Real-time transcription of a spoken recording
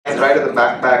right at the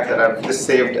backpack that I've just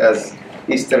saved as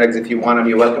Easter eggs. If you want them,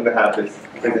 you're welcome to have this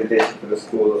presentation to the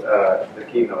school, the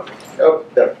keynote. Oh,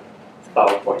 the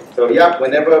PowerPoint. So yeah,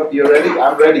 whenever you're ready,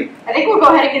 I'm ready. I think we'll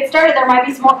go ahead and get started. There might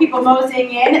be some more people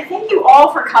moseying in. Thank you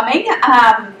all for coming.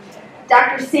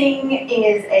 Dr. Singh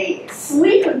is a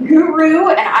sleep guru,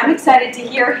 and I'm excited to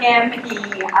hear him. He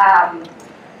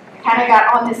kind of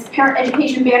got on this parent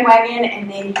education bandwagon,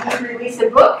 and then he released a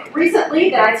book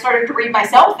recently that I started to read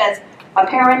myself as a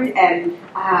parent, and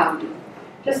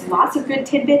just lots of good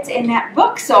tidbits in that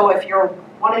book. So if you're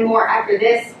wanting more after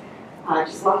this,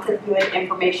 just lots of good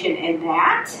information in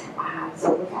that.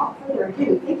 So without further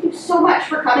ado, thank you so much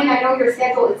for coming. I know your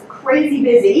schedule is crazy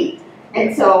busy,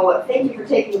 and so thank you for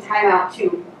taking time out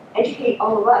to educate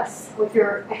all of us with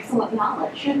your excellent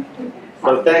knowledge.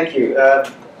 Well, thank you.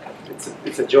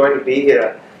 It's a joy to be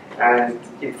here, and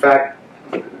in fact,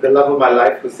 the love of my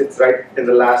life, who sits right in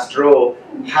the last row,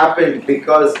 happened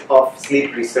because of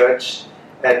sleep research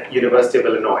at University of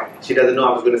Illinois. She doesn't know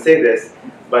I was going to say this,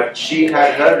 but she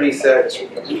had her research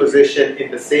position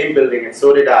in the same building, and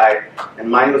so did I, and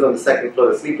mine was on the second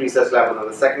floor. The sleep research lab was on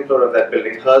the second floor of that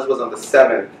building. Hers was on the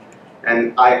 7th,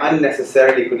 and I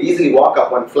unnecessarily could easily walk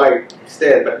up one flight of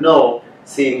stairs, but no,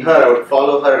 seeing her, I would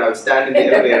follow her, and I would stand in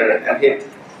the elevator and hit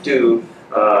 2,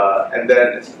 and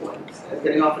then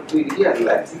getting off at 2, yeah,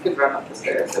 let's, you can run up the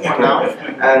stairs, come on now.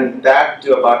 And that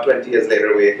to about 20 years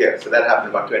later, we're here. So that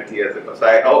happened about 20 years ago. So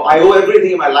I owe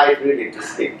everything in my life really to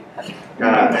sleep.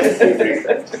 And sleep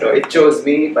research. So it chose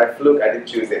me by fluke, I didn't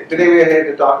choose it. Today we're here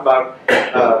to talk about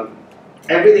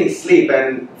everything sleep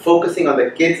and focusing on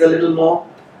the kids a little more.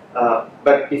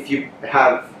 But if you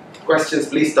have questions,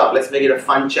 please stop. Let's make it a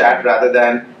fun chat rather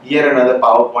than yet another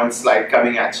PowerPoint slide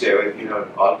coming at you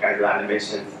with all kinds of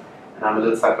animations. And I'm a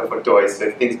little sucker for toys, so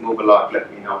if things move a lot,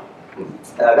 let me know.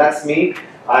 That's me.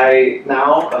 I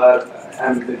now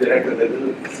am the director of the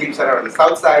little sleep center on the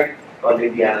south side called the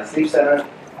Indiana Sleep Center.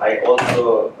 I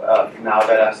also, now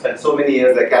that I've spent so many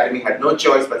years, the Academy had no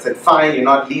choice but said, fine, you're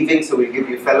not leaving, so we'll give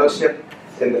you fellowship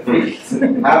in the free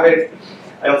have it.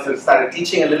 I also started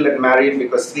teaching a little at Marion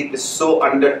because sleep is so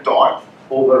under-taught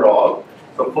overall.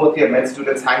 So 4th year med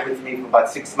students hang with me for about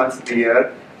 6 months of the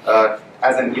year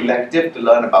as an elective to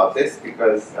learn about this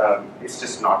because it's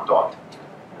just not taught.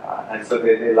 And so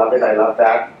they love it, I love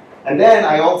that. And then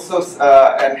I also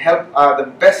help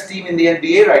the best team in the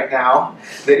NBA right now,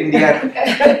 the Indiana,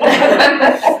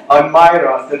 on my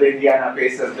roster, the Indiana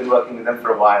Pacers. I've been working with them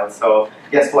for a while. So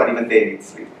guess what, even they need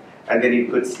sleep. And they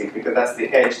need good sleep because that's the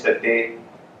edge that they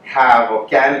have or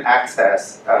can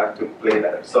access to play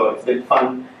better. So it's been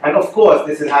fun. And of course,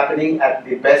 this is happening at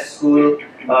the best school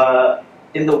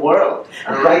in the world,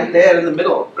 right there in the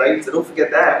middle, right? So don't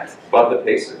forget that. Above the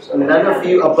Pacers. None of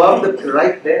you above the,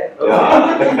 right there.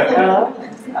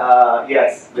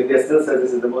 Yes, Vidya still says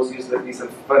this is the most useless piece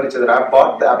of furniture that I've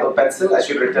bought, the Apple Pencil. I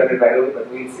should return it right away, but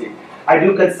we'll see. I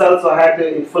do consult, so I had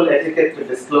to, in full etiquette, to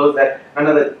disclose that none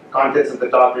of the contents of the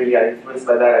talk really are influenced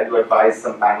by that. I do advise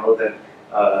some panels and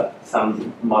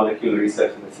some molecule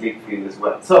research in the sleep field as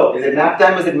well. So, is it nap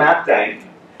time or is it map time?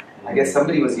 I guess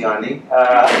somebody was yawning.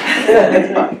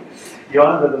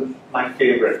 Yawns are my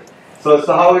favorite. So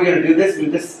how are we going to do this? We'll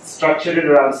just structure it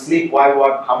around sleep, why,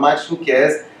 what, how much, who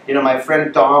cares? My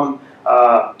friend Thomas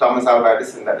Alva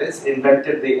Edison, that is,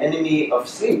 invented the enemy of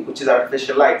sleep, which is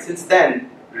artificial light. Since then,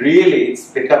 really,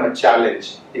 it's become a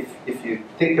challenge. If you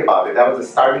think about it, that was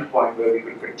the starting point where we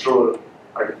could control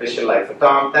artificial light. So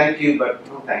Tom, thank you, but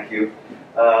no thank you.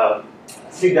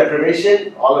 Sleep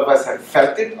deprivation, all of us have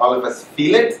felt it, all of us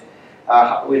feel it.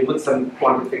 We'll put some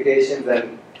quantifications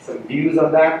and some views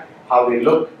on that, how they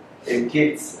look in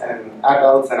kids and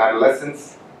adults and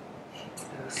adolescents.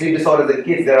 Sleep disorders in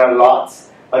kids, there are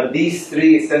lots, but these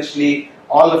three essentially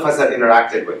all of us have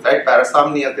interacted with, right?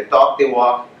 Parasomnia, they talk, they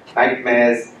walk,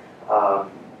 nightmares,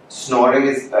 snoring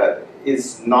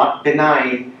is not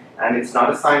benign, and it's not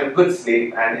a sign of good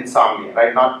sleep, and insomnia,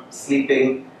 right? Not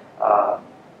sleeping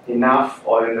enough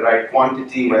or in the right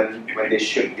quantity when they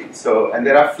should be. So, and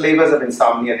there are flavors of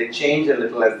insomnia. They change a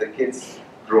little as the kids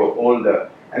grow older.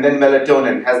 And then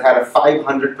melatonin has had a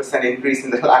 500% increase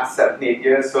in the last 7-8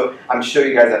 years. So I'm sure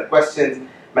you guys have questions.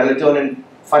 Melatonin,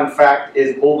 fun fact,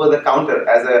 is over the counter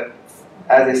as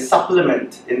a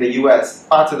supplement in the US.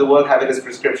 Parts of the world have it as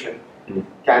prescription.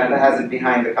 Canada has it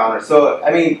behind the counter. So,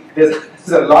 I mean, there's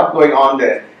a lot going on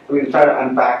there. We'll try to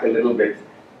unpack a little bit.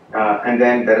 And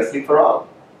then better sleep for all.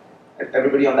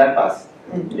 Everybody on that bus?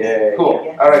 Yeah. Cool.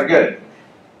 Yeah. All right, good.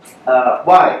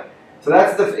 Why? So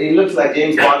that's it looks like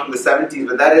James Bond from the 70s,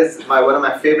 but that is one of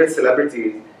my favorite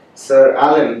celebrities, Sir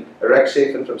Alan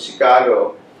Rechtshaven from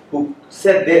Chicago, who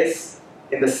said this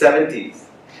in the 70s.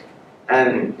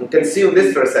 and consume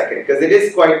this for a second, because it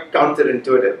is quite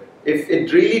counterintuitive. If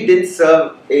it really did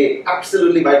serve a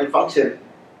absolutely vital function,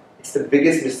 it's the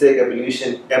biggest mistake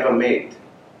evolution ever made,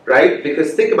 right?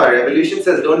 Because think about it, evolution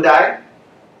says don't die,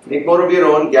 make more of your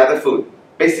own, gather food.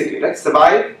 Basically, right?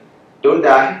 Survive, don't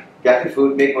die, gather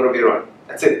food, make more of your own.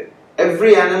 That's it.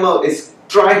 Every animal is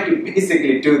trying to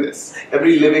basically do this,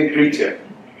 every living creature.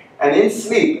 And in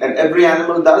sleep, and every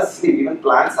animal does sleep, even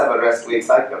plants have a rest-wake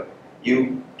cycle.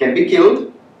 You can be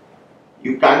killed,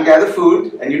 you can't gather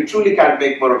food, and you truly can't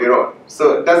make more of your own.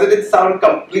 So doesn't it sound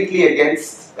completely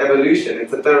against evolution?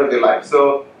 It's a third of your life.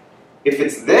 So if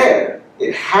it's there,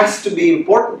 it has to be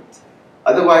important.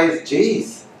 Otherwise,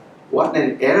 geez, what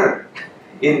an error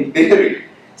in theory.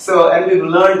 So, and we've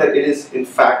learned that it is in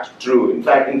fact true. In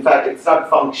fact, it's not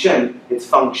function, it's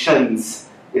functions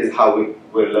is how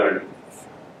we're learning.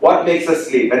 What makes us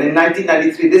sleep? And in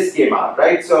 1993, this came out,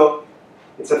 right? So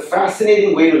it's a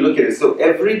fascinating way to look at it. So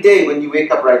every day when you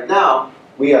wake up right now,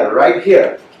 we are right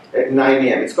here at 9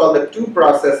 a.m. It's called the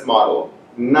two-process model.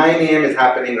 9 a.m. is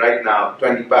happening right now,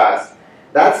 20 past.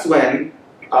 That's when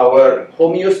our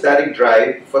homeostatic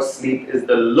drive for sleep is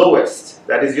the lowest.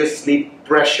 That is your sleep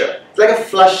pressure. It's like a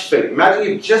flush film. Imagine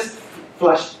you just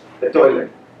flushed the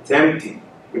toilet. It's empty.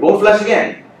 You won't flush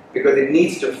again because it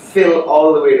needs to fill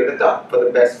all the way to the top for the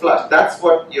best flush. That's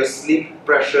what your sleep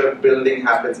pressure building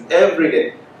happens every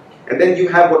day. And then you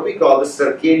have what we call the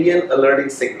circadian alerting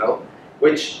signal,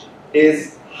 which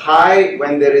is high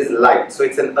when there is light. So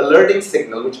it's an alerting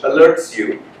signal which alerts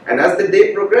you. And as the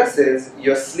day progresses,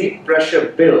 your sleep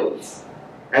pressure builds.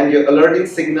 And your alerting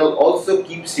signal also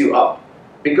keeps you up.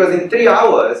 Because in 3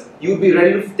 hours, you'll be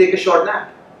ready to take a short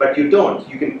nap. But you don't.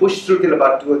 You can push through till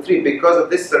about 2 or 3 because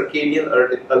of this circadian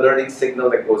alerting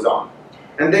signal that goes on.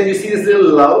 And then you see this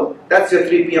little lull. That's your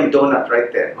 3 p.m. donut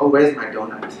right there. Oh, where's my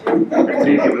donut? At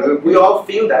 3 p.m. We all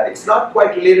feel that. It's not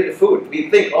quite related to food. We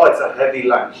think, oh, it's a heavy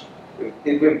lunch.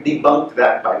 We've debunked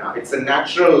that by now. It's a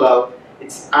natural lull.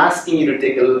 It's asking you to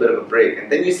take a little bit of a break.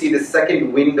 And then you see the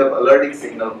second wind of alerting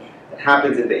signal that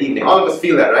happens in the evening. All of us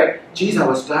feel that, right? Geez, I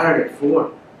was tired at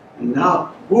 4. And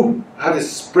now, whoo, I have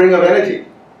this spring of energy.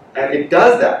 And it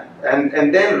does that.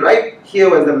 And then right here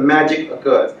where the magic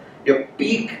occurs. Your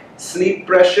peak sleep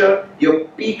pressure, your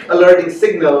peak alerting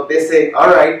signal, they say, all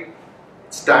right,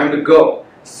 it's time to go.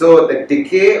 So the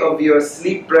decay of your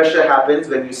sleep pressure happens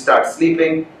when you start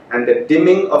sleeping, and the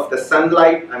dimming of the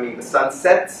sunlight, the sun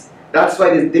sets. That's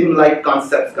why these dim light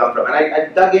concepts come from. And I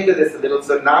dug into this a little,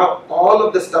 so now all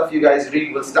of the stuff you guys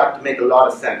read will start to make a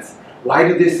lot of sense. Why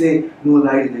do they say no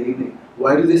light in the evening?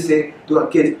 Why do they say to our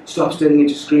kids, stop staring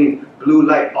into screen, blue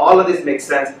light? All of this makes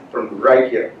sense from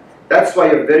right here. That's why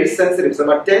you're very sensitive. So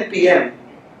about 10 p.m.,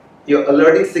 your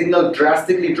alerting signal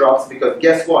drastically drops because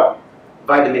guess what?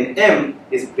 Vitamin M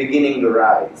is beginning to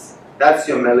rise. That's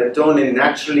your melatonin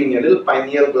naturally in your little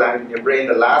pineal gland in your brain,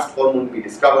 the last hormone to be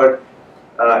discovered.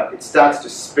 It starts to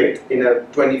spit in a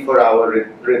 24-hour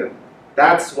rhythm.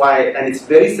 That's why, and it's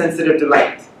very sensitive to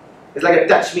light. It's like a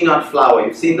touch me not flower.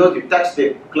 You've seen those, you touch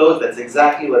the clothes, that's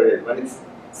exactly what it is. When it's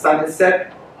sun is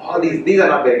set, all these are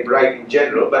not very bright in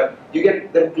general, but you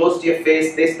get them close to your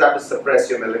face, they start to suppress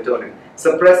your melatonin.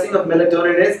 Suppressing of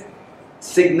melatonin is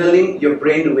signaling your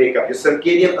brain to wake up. Your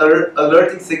circadian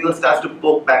alerting signal starts to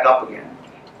poke back up again.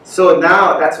 So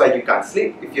now that's why you can't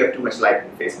sleep if you have too much light in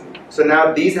your face. So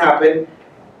now these happen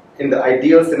in the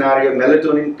ideal scenario,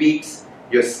 melatonin peaks,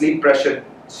 your sleep pressure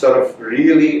sort of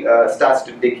really starts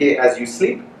to decay as you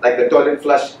sleep. Like the toilet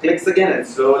flush clicks again and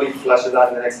slowly flushes out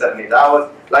in the next 7-8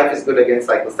 hours. Life is good again,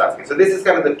 cycle starts again. So this is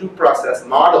kind of the two-process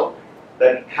model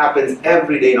that happens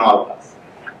every day in all of us.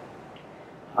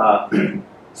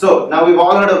 So now we've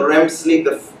all heard of REM sleep.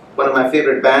 One of my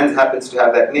favorite bands happens to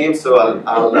have that name, so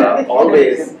I'll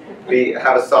always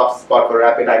have a soft spot for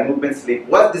rapid eye movement sleep.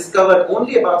 Was discovered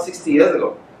only about 60 years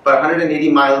ago, about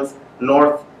 180 miles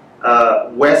north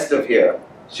west of here,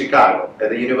 Chicago. At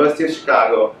the University of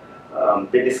Chicago,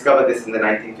 they discovered this in the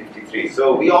 1953.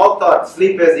 So we all thought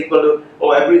sleep is equal to,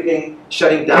 oh, everything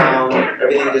shutting down,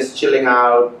 everything just chilling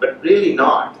out, but really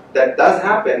not. That does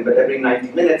happen, but every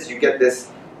 90 minutes you get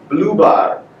this blue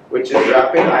bar, which is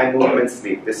rapid eye movement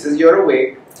sleep. This is you're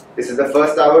awake. This is the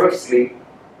first hour of sleep.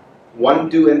 1,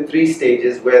 2, and 3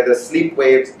 stages where the sleep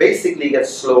waves basically get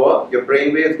slower. Your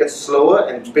brain waves get slower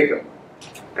and bigger.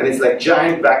 And it's like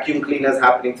giant vacuum cleaners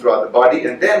happening throughout the body.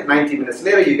 And then 90 minutes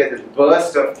later, you get this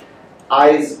burst of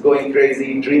eyes going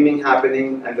crazy, dreaming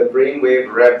happening, and the brain wave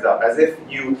revs up as if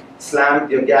you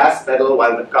slammed your gas pedal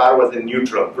while the car was in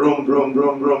neutral. Vroom, vroom,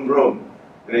 vroom, vroom, vroom.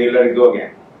 And then you let it go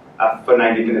again. for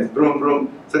 90 minutes, broom, broom.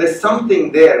 So there's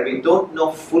something there. We don't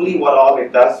know fully what all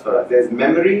it does for us. There's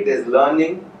memory, there's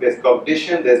learning, there's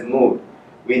cognition, there's mood.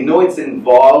 We know it's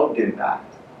involved in that,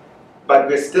 but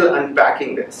we're still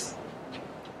unpacking this.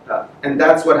 And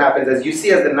that's what happens. As you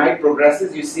see, as the night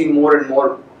progresses, you see more and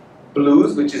more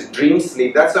blues, which is dream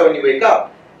sleep. That's how when you wake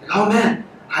up, like, oh man,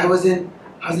 I was in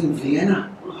Vienna.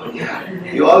 Oh yeah.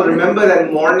 You all remember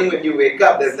that morning when you wake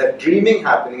up, there's that dreaming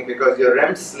happening because your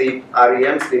REM sleep,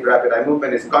 REM sleep, rapid eye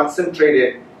movement, is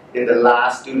concentrated in the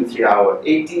last 2 to 3 hours.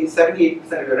 78%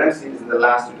 of your REM sleep is in the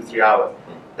last 2 to 3 hours.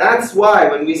 That's why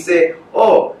when we say,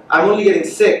 oh, I'm only getting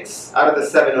 6 out of the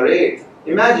 7 or 8,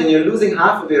 imagine you're losing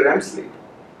half of your REM sleep.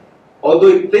 Although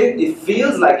it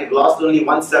feels like you've lost only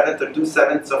 1/7 or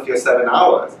 2/7 of your 7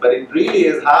 hours, but it really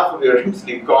is half of your REM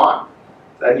sleep gone.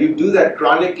 And you do that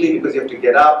chronically because you have to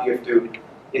get up, you have to,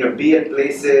 be at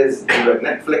places, do a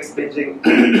Netflix binging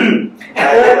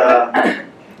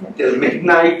till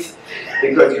midnight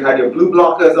because you had your blue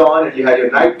blockers on and you had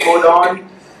your night mode on.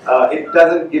 It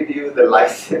doesn't give you the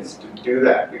license to do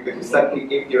that because you suddenly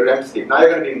ate your REM sleep. Now you're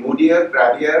going to be moodier,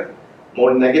 crabbier,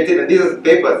 more negative. And these are the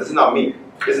papers. This is not me.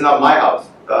 This is not my house.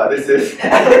 This is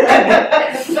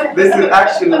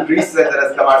actual research that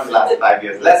has come out in the last 5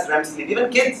 years. Less REM sleep, even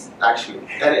kids actually,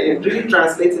 and it really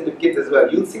translates into kids as well.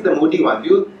 You'll see the moody ones.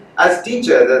 You, as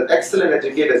teachers, as excellent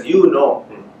educators, you know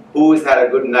who's had a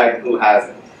good night and who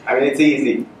hasn't. I mean, it's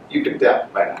easy. You could tell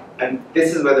by now. And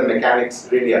this is where the mechanics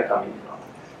really are coming from.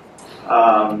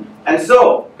 And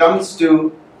so comes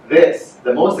to this,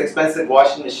 the most expensive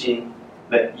washing machine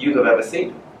that you have ever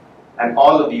seen, and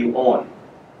all of you own.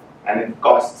 And it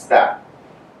costs that.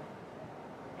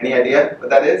 Any idea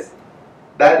what that is?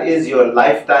 That is your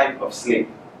lifetime of sleep.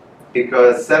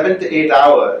 Because 7 to 8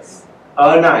 hours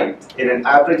a night in an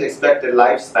average expected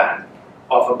lifespan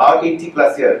of about 80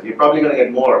 plus years, you're probably going to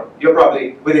get more. You're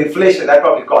probably, with inflation, that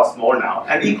probably costs more now.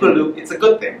 And equal to, it's a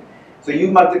good thing. So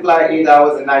you multiply 8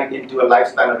 hours a night into a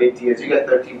lifespan of 80 years, you get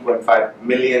 13.5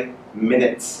 million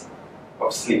minutes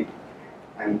of sleep.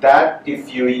 And that,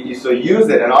 if you so use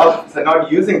it, and all of us are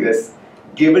not using this,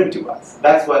 given to us.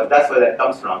 That's where that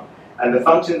comes from. And the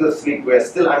functions of sleep, we're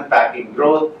still unpacking.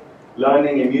 Growth,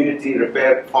 learning, immunity,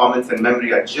 repair, performance, and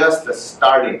memory are just the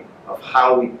starting of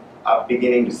how we are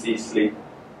beginning to see sleep.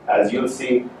 As you'll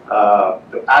see,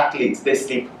 the athletes, they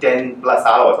sleep 10 plus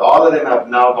hours. All of them have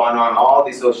now gone on all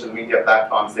the social media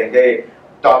platforms saying, hey,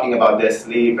 talking about their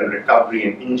sleep and recovery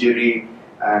and injury.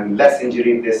 And less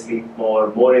injury if they sleep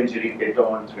more injury if they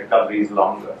don't, recovery is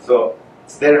longer. So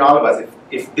it's there in all of us.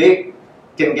 If they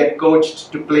can get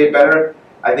coached to play better,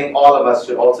 I think all of us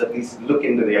should also at least look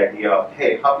into the idea of,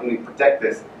 hey, how can we protect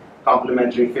this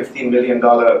complimentary $15 million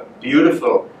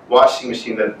beautiful washing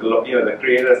machine that the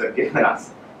creators have given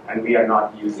us and we are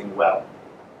not using well.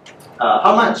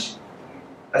 How much?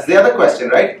 That's the other question,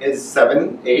 right? Is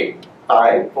 7, 8,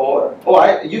 5, 4?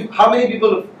 How many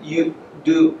people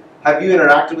have you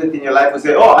interacted with in your life who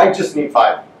say, oh, I just need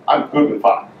 5. I'm good with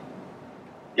 5.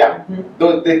 Yeah.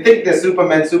 They think they're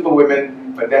supermen,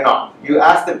 superwomen, but they're not. You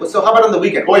ask them, so how about on the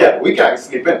weekend? Oh yeah, weekend I can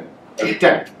sleep in.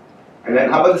 10. And then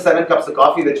how about the 7 cups of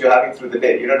coffee that you're having through the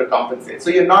day? To compensate.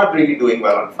 So you're not really doing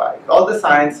well on 5. All the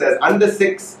science says under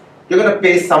 6, you're going to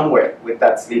pay somewhere with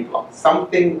that sleep loss.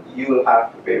 Something you will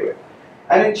have to pay with.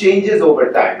 And it changes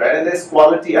over time, right? And there's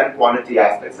quality and quantity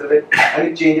aspects of it. And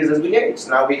it changes as we age.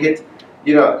 Now we hit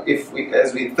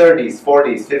as we 30s,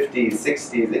 40s, 50s,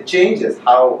 60s, it changes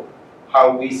how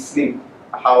we sleep,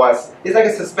 it's like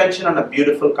a suspension on a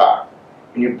beautiful car.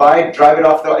 When you buy it, drive it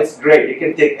off it's great. It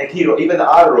can take a hero, even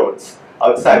our roads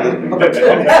outside and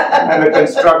the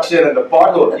construction and the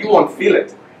potholes, you won't feel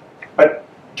it. But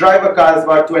drive a car is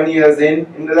about 20 years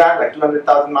into that, like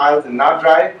 200,000 miles, and now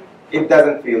drive, it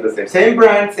doesn't feel the same. Same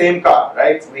brand, same car,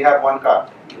 right? So we have one car,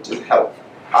 which is health,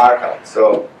 our health.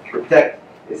 So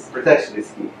protection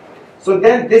is key. So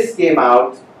then this came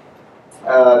out.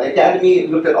 The Academy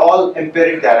looked at all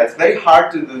empiric data. It's very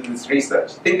hard to do this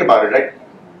research. Think about it, right?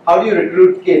 How do you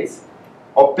recruit kids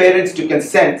or parents to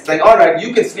consent? It's like, all right,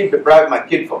 you can sleep deprive my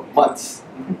kid for months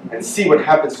and see what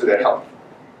happens to their health.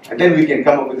 And then we can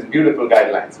come up with these beautiful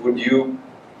guidelines. Would you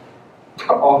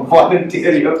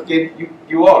volunteer your kid?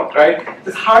 You won't, right?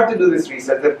 It's hard to do this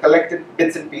research. They've collected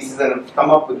bits and pieces and have come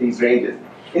up with these ranges.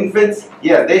 Infants,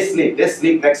 yeah, they sleep. They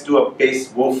sleep next to a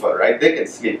bass woofer, right? They can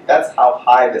sleep. That's how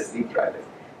high the sleep drive is.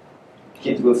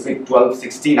 Kids will sleep 12,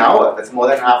 16 hours. That's more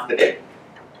than half the day.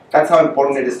 That's how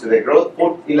important it is to their growth.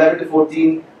 11 to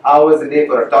 14 hours a day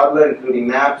for a toddler, including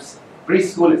naps.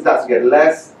 Preschool, it starts to get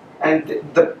less. And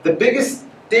the biggest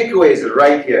takeaway is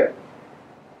right here.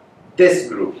 This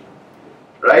group,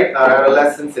 right? Our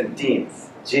adolescents and teens.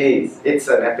 geez, it's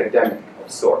an epidemic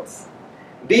of sorts.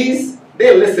 These,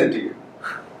 they listen to you.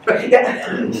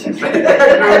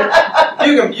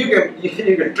 you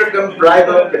can trick them, bribe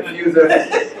them, confuse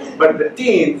them, but the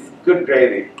teens, good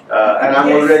gravy. And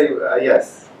I'm already,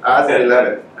 yes, as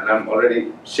 11, and I'm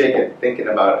already shaken thinking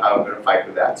about how I'm going to fight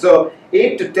with that. So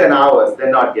 8 to 10 hours, they're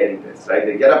not getting this, right?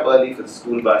 They get up early for the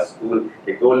school bus,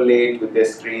 they go late with their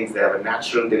screens, they have a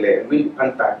natural delay. And we'll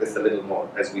unpack this a little more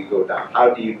as we go down.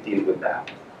 How do you deal with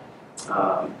that?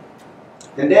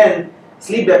 And then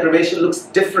sleep deprivation looks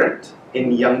different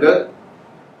in younger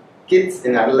kids,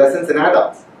 in adolescents, and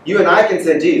adults. You and I can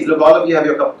say, geez, look, all of you have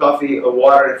your cup of coffee or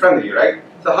water in front of you, right?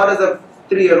 So how does a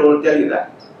 3-year-old tell you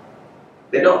that?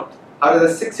 They don't. How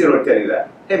does a 6-year-old tell you that?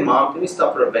 Hey mom, can we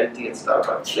stop for a venti at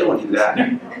Starbucks? They won't do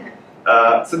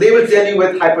that. So they will tell you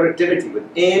with hyperactivity, with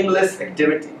aimless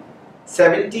activity.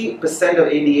 70% of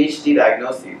ADHD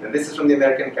diagnoses, and this is from the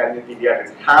American Academy of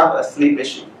Pediatrics, have a sleep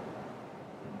issue.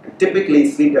 And typically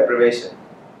sleep deprivation.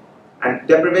 And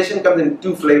deprivation comes in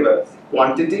 2 flavors,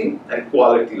 quantity and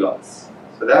quality loss.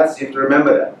 So that's, you have to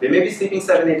remember that. They may be sleeping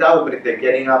 7-8 hours, but if they're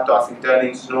getting up, tossing,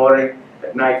 turning, snoring,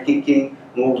 at night kicking,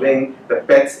 moving, the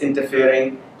pet's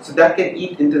interfering, so that can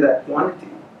eat into that quantity.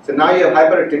 So now you have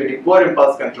hyperactivity, poor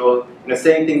impulse control,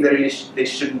 saying things that really they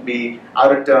shouldn't be,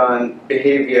 out of turn,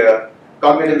 behavior,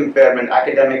 cognitive impairment,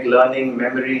 academic learning,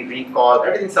 memory, recall,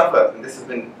 everything suffers. And this has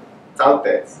been, it's out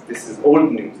there. This is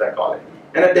old news, I call it.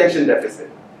 And attention deficit.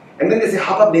 And then they say,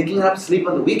 how about making up sleep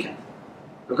on the weekend?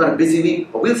 We've got a busy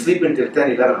week, but we'll sleep until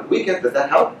 10, 11 on the weekends. Does that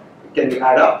help? Can we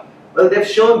add up? Well, they've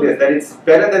shown this, that it's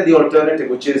better than the alternative,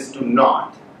 which is to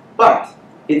not. But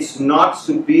it's not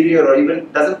superior or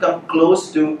even doesn't come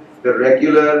close to the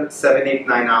regular 7, 8,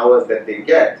 9 hours that they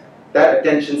get. That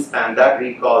attention span, that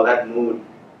recall, that mood,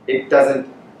 it doesn't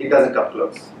come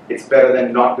close. It's better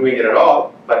than not doing it at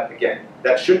all, but again,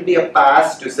 that should be a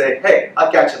pass to say, hey,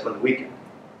 I'll catch up on the weekend.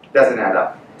 It doesn't add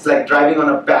up. It's like driving on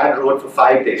a bad road for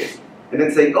 5 days and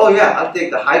then saying, oh yeah, I'll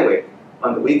take the highway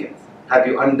on the weekends. Have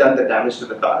you undone the damage to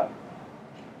the car?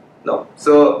 No.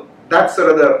 So that's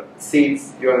sort of the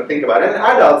seeds you want to think about. And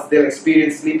adults, they'll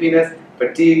experience sleepiness,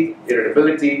 fatigue,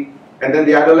 irritability, and then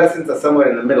the adolescents are somewhere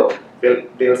in the middle.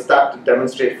 They'll start to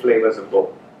demonstrate flavors of both.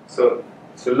 So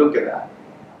look at that.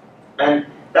 And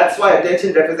that's why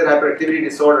attention deficit hyperactivity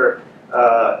disorder,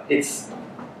 it's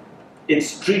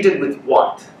treated with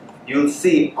what? You'll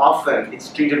see often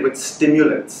it's treated with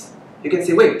stimulants. You can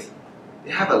say, wait,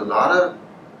 they have a lot of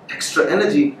extra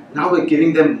energy, now we're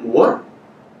giving them more?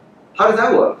 How does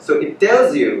that work? So it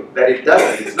tells you that it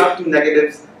doesn't. It's not 2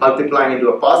 negatives multiplying into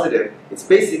a positive. It's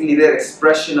basically their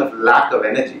expression of lack of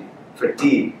energy,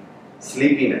 fatigue,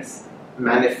 sleepiness,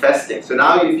 manifesting. So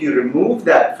now if you remove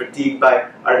that fatigue by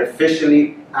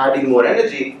artificially adding more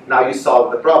energy, now you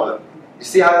solve the problem. You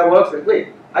see how that works? Like, wait,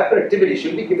 hyperactivity,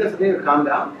 should we give them something to calm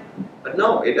down? But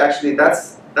no, it actually,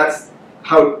 that's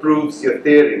how it proves your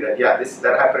theory that, yeah, that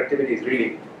hyperactivity is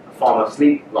really a form of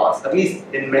sleep loss, at least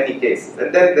in many cases.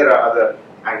 And then there are other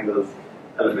angles,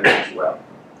 elements as well.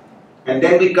 And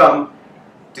then we come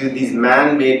to these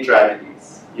man-made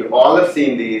tragedies. You all have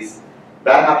seen these.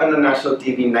 That happened on national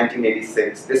TV in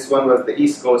 1986. This one was the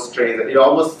East Coast train. It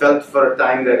almost felt for a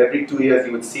time that every 2 years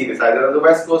you would see this, either on the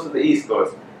West Coast or the East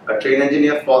Coast. A train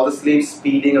engineer falls asleep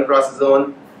speeding across the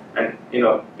zone, and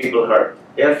people hurt.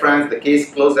 Air France, the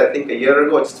case closed I think a year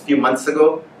ago, just a few months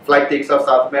ago. Flight takes off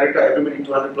South America, everybody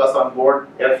 200 plus on board.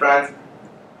 Air France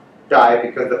die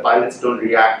because the pilots don't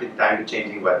react in time to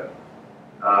changing weather.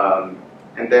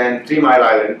 And then 3 Mile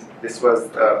Island, this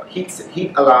was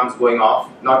heat alarms going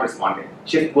off, not responding.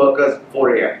 Shift workers,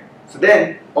 4 a.m. So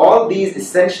then all these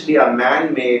essentially are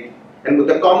man-made, and what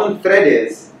the common thread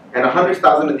is, and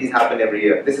 100,000 of these happen every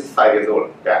year. This is 5 years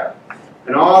old data.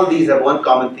 And all these have one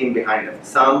common theme behind them,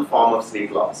 some form of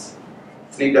sleep loss.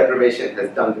 Sleep deprivation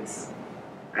has done this.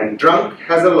 And drunk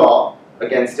has a law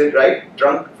against it, right?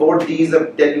 Drunk, 4 Ds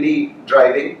of deadly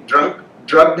driving. Drunk,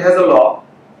 drugged has a law.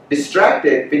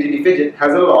 Distracted, fidgety fidget,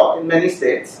 has a law in many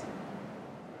states.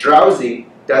 Drowsy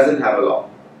doesn't have a law.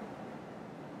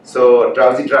 So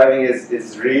drowsy driving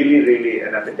is really, really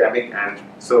an epidemic, and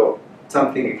so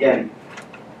something again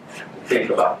to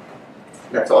think about.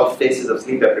 That's all phases of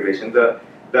sleep deprivation. The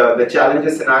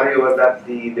challenges scenario was that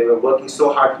they were working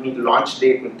so hard to meet launch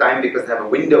date in time because they have a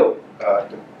window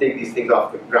to take these things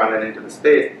off the ground and into the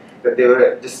space, that they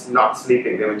were just not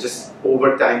sleeping. They were just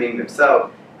over-timing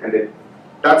themselves, and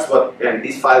that's what, and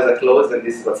these files are closed, and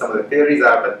this is what some of the theories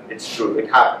are, but it's true, it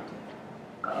happened.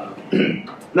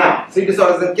 Now, sleep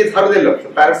disorders in kids, how do they look? So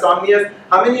parasomnias,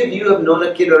 how many of you have known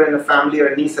a kid or in a family or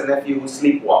a niece or nephew who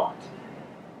sleepwalked?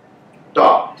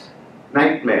 Talked?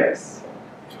 Nightmares?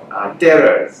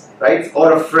 terrors, right?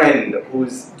 Or a friend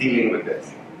who's dealing with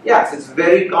this. Yes, it's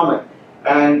very common.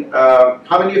 And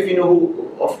how many of you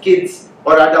know of kids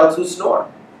or adults who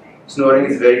snore? Snoring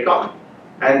is very common.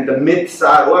 And the myths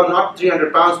are, oh, I'm not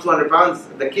 300 pounds, 200 pounds,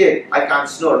 the kid, I can't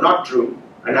snore. Not true.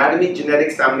 Anatomy,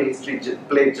 genetics, family history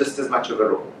play just as much of a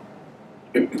role.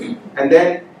 And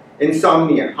then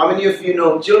insomnia. How many of you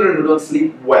know children who don't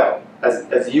sleep well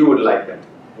as you would like them to?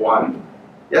 One.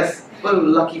 Yes? Well,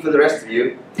 lucky for the rest of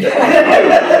you.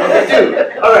 Okay,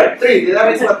 two. All right, three. That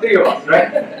makes about three of us,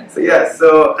 right? So yes,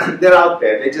 so they're out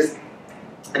there. They just,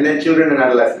 and then children and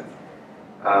adolescents.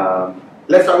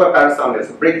 Let's talk about parasomnia.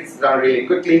 So break this down really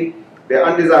quickly. They're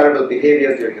undesirable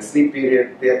behaviors during a sleep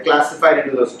period. They are classified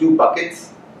into those two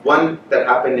buckets. One that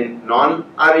happen in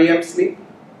non-REM sleep,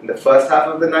 in the first half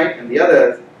of the night, and the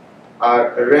others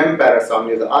are REM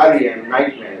parasomnia, the REM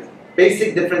nightmares.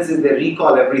 Basic difference is they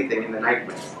recall everything in the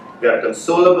nightmares. They are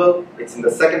consolable. It's in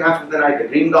the second half of the night. The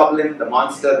green goblin, the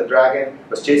monster, the dragon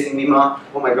was chasing me, Ma.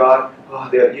 Oh my God! Oh,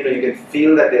 you can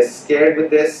feel that they're scared with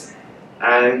this,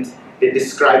 and they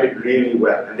describe it really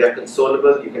well. And they're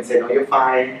consolable. You can say, no, you're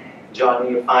fine,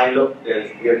 Johnny, you're fine. Look,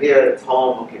 you're here. It's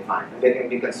home. Okay, fine. And they can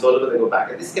be consolable. They go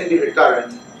back. And this can be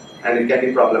recurrent, and it can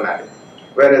be problematic.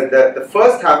 Whereas the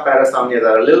first half parasomnias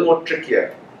are a little more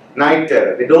trickier. Night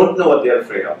terror. They don't know what they're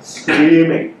afraid of.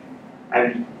 Screaming.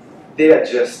 And they are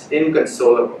just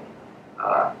inconsolable.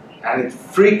 And it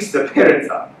freaks the parents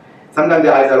out. Sometimes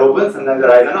their eyes are open, sometimes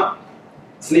their eyes are not.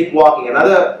 Sleepwalking,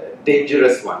 another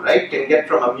dangerous one, right? Can get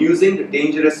from amusing to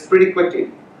dangerous pretty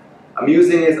quickly.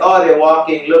 Amusing is, oh, they're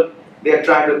walking, look, they're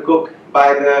trying to cook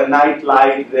by the night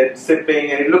light, they're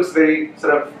sipping, and it looks very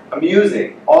sort of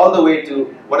amusing, all the way to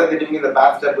what are they doing in the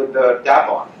bathtub with the tap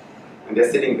on, and they're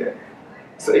sitting there.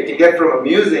 So it can get from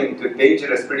amusing to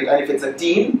dangerous pretty, and if it's a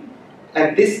teen,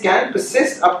 and this can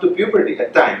persist up to puberty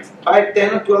at times. By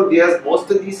 10 or 12 years, most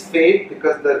of these fade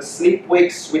because the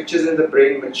sleep-wake switches in the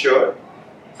brain mature.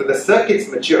 So the circuits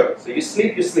mature. So you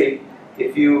sleep, you sleep.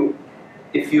 If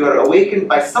you are awakened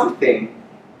by something,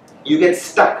 you get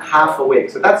stuck half awake.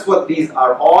 So that's what these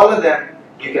are. All of them,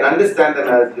 you can understand them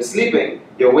as you're sleeping,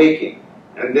 you're waking.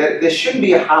 And there should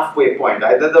be a halfway point.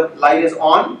 Either the light is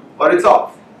on or it's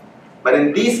off. But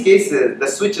in these cases, the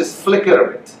switches flicker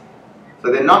a bit.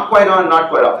 So they're not quite on,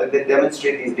 not quite off. And they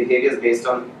demonstrate these behaviors based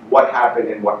on what happened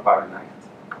in what part of the night.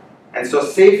 And so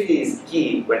safety is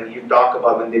key when you talk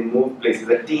about when they move places.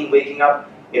 A teen waking up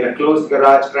in a closed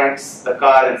garage, cranks a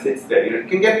car and sits there. You know, it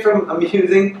can get from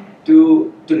amusing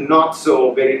to not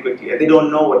so very quickly. And they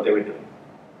don't know what they were doing.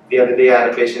 The other day I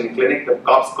had a patient in clinic. The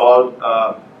cops called,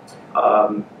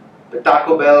 the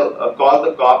Taco Bell called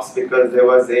the cops because there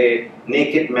was a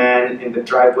naked man in the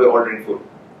driveway ordering food.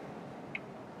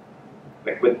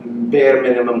 Like with bare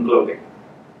minimum clothing,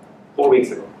 4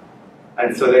 weeks ago.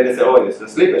 And so then they said, oh, this is a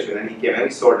sleep issue. And then he came and we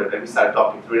sorted it and we started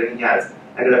talking through it, and he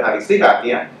ended up having sleep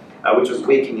apnea, which was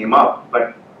waking him up.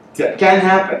 But it can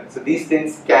happen. So these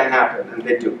things can happen, and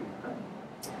they do.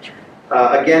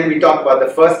 Again, we talk about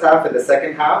the first half and the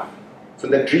second half. So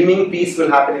the dreaming piece will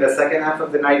happen in the second half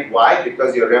of the night. Why?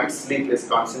 Because your REM sleep is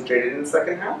concentrated in the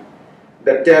second half.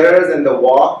 The terrors and the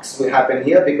walks will happen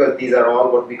here because these are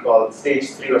all what we call stage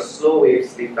 3 or slow wave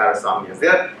sleep parasomnias.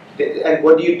 And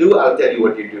what do you do? I'll tell you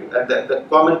what you do. And the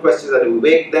common questions are, do we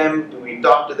wake them? Do we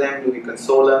talk to them? Do we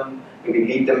console them? Do we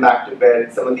lead them back to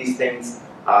bed? Some of these things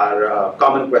are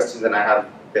common questions, and I have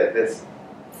this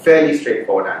fairly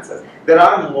straightforward answers. There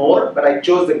are more, but I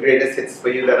chose the greatest hits for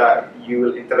you that you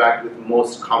will interact with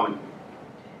most commonly.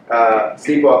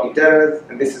 Sleepwalking terrors,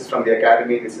 and this is from the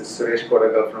academy. This is Suresh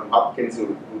Kodagal from Hopkins,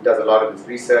 who does a lot of this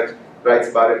research, writes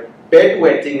about it.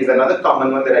 Bedwetting is another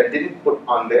common one that I didn't put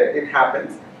on there. It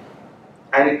happens,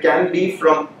 and it can be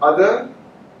from other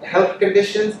health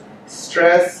conditions,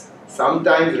 stress,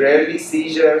 sometimes rarely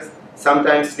seizures,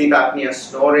 sometimes sleep apnea,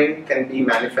 snoring can be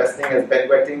manifesting as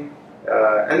bedwetting,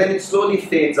 and then it slowly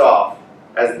fades off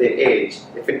as they age.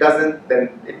 If it doesn't,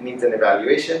 then it needs an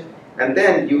evaluation. And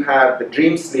then you have the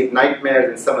dream sleep, nightmares,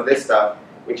 and some of this stuff,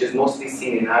 which is mostly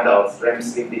seen in adults, REM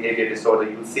sleep behavior disorder.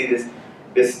 You will see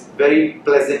this very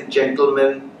pleasant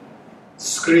gentleman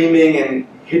screaming and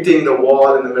hitting the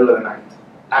wall in the middle of the night,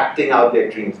 acting out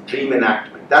their dreams, dream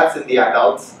enactment. That's in the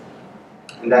adults,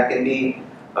 and that can be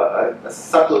a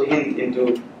subtle hint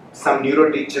into some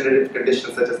neurodegenerative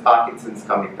conditions such as Parkinson's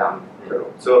coming down the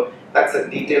road. So that's a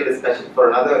detailed discussion for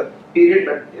another period,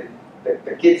 but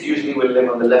the kids usually will live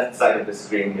on the left side of the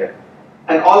screen here.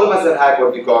 And all of us have had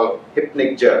what we call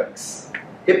hypnic jerks.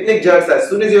 Hypnic jerks, as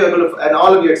soon as you're able to, and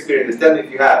all of you experience this, tell me if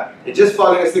you have, you're just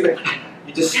falling asleep and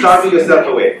you just startle yourself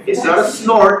awake. It's not a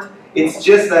snort, it's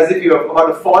just as if you're about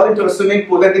to fall into a swimming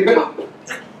pool and you go,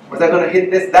 Was I going to hit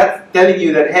this? That's telling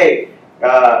you that, hey,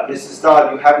 Mrs.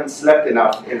 Dodd, you haven't slept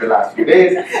enough in the last few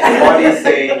days. The body is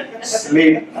saying,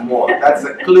 sleep more. That's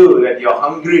a clue that you're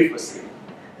hungry for sleep.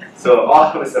 So all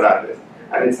of us are at this.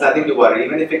 And it's nothing to worry.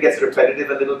 Even if it gets repetitive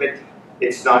a little bit,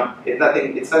 it's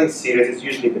nothing serious. It's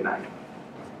usually benign.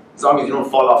 As long as you don't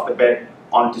fall off the bed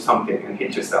onto something and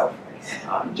hit yourself.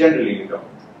 Generally you don't.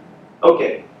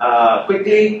 Okay,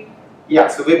 quickly. Yeah,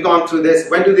 so we've gone through this.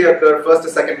 When do they occur? First or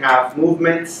second half.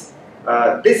 Movements.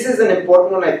 This is an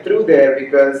important one I threw there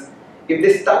because if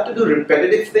they start to do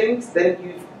repetitive things,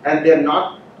 and they're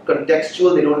not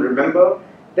contextual, they don't remember,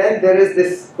 then there is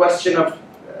this question of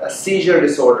a seizure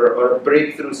disorder or a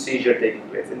breakthrough seizure taking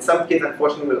place. In some kids,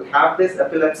 unfortunately, will have this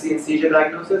epilepsy and seizure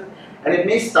diagnosis, and it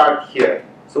may start here.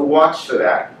 So watch for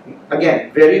that.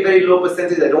 Again, very, very low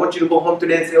percentage. I don't want you to go home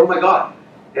today and say, oh my God,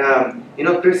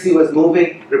 Chrissy was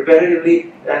moving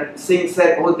repetitively and Singh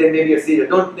said, oh, there may be a seizure.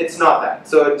 It's not that.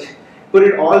 So put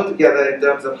it all together in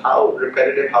terms of how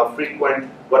repetitive, how frequent,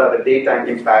 what are the daytime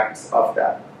impacts of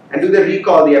that. And do they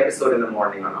recall the episode in the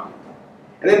morning or not?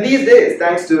 And then these days,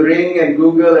 thanks to Ring and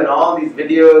Google and all these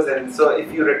videos, and so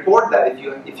if you record that,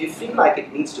 if you feel like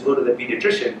it needs to go to the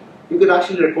pediatrician, you could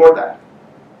actually record that.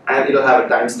 And it'll have a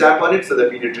timestamp on it, so the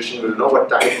pediatrician will know what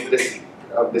time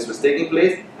this was taking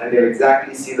place, and they'll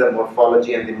exactly see the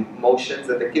morphology and the motions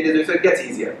that the kid is doing, so it gets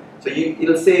easier. So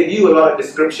it'll save you a lot of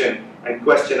description and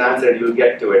question answer, and you'll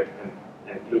get to it,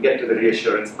 and you'll get to the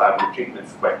reassurance part of the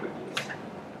treatments quite quickly.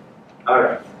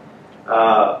 Alright.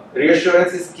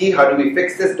 Reassurance is key. How do we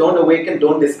fix this? Don't awaken,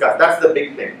 don't discuss. That's the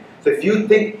big thing. So if you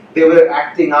think they were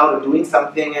acting out or doing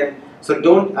something, and so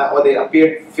don't, or they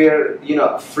appeared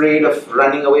afraid of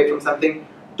running away from something,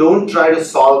 don't try to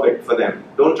solve it for them.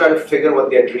 Don't try to figure what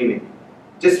they're dreaming.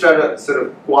 Just try to sort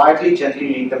of quietly,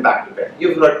 gently lead them back to bed.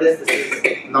 You've heard this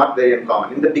is not very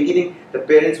uncommon. In the beginning, the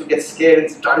parents would get scared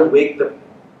and try to wake the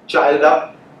child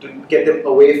up to get them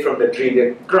away from the dream.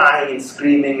 They're crying and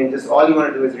screaming, and just all you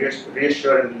want to do is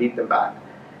reassure and lead them back.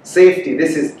 Safety,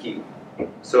 this is key.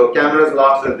 So cameras,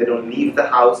 locks, so that they don't leave the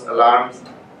house, alarms.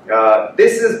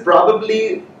 This is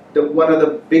probably one of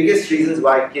the biggest reasons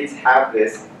why kids have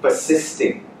this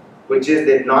persisting, which is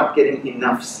they're not getting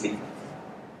enough sleep.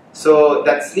 So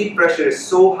that sleep pressure is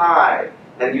so high,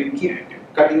 and you keep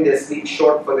cutting their sleep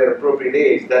short for their appropriate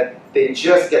age, that they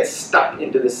just get stuck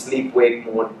into the sleep-wake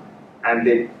mode, and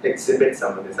they exhibit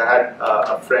some of this. I had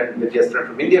a friend, Vidya's friend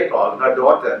from India called, her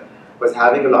daughter was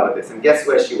having a lot of this, and guess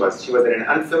where she was? She was in an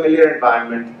unfamiliar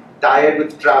environment, tired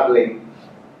with traveling,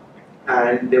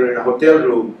 and they were in a hotel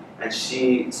room, and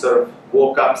she sort of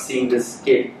woke up seeing this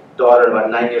kid, daughter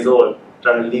about 9 years old,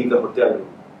 trying to leave the hotel room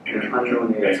in an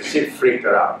unknown area. So she freaked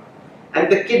her out.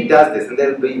 And the kid does this, and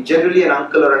there will be generally an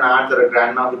uncle or an aunt or a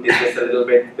grandma who did this a little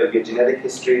bit. There will be a genetic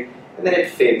history, and then it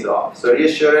fades off. So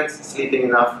reassurance, sleeping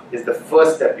enough is the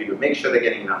first step you do. Make sure they're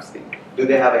getting enough sleep. Do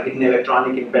they have a hidden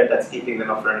electronic in bed that's keeping them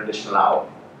up for an additional hour?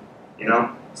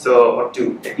 So, or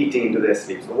two, eating into their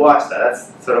sleep. So watch that.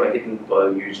 That's sort of a hidden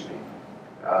pearl usually.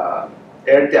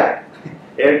 AirTag.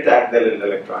 AirTag the little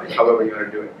electronic, however you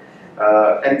want to do it.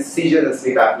 And seizures and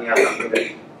sleep apnea are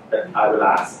something that I will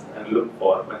ask and look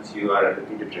for once you are at the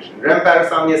pediatrician. REM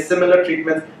parasomnia, similar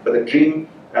treatments for the dream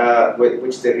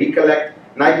which they recollect.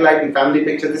 Nightlight and family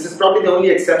pictures. This is probably the only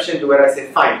exception to where I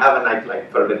say, fine, have a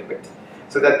nightlight for a little bit.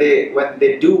 So that when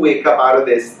they do wake up out of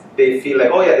this, they feel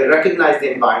like, oh yeah, they recognize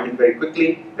the environment very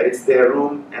quickly, that it's their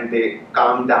room, and they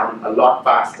calm down a lot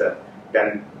faster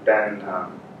than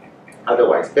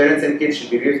otherwise. Parents and kids should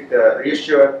be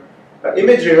reassured.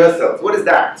 Image rehearsals, what is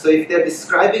that? So if they're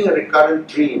describing a recurrent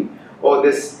dream, or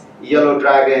this yellow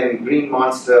dragon, green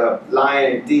monster,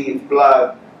 lion, teeth,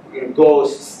 blood,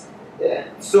 ghosts,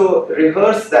 so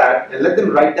rehearse that and let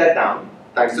them write that down.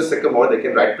 Thanks to Sycamore, they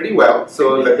can write pretty well,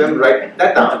 so let them write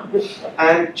that down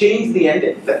and change the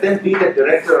ending. Let them be the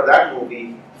director of that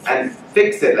movie and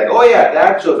fix it, like, oh yeah,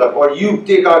 that shows up, or you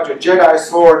take out your Jedi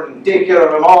sword and take care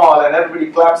of them all, and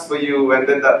everybody claps for you, and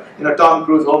then the Tom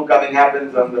Cruise Homecoming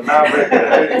happens on the Maverick, and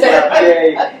everything's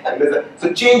yay, and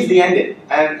so change the ending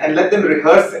and let them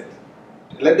rehearse it.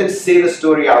 Let them say the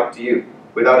story out to you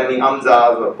without any ums,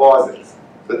 ahs, or pauses.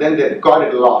 So then they've got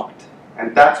it locked,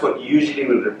 and that's what usually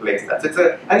will replace that.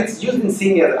 So and it's used in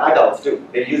senior adults too.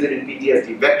 They use it in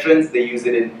PTSD veterans. They use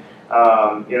it in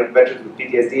veterans with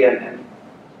PTSD,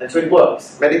 and so it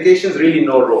works. Medications really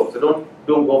no role. So don't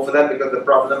go for that because the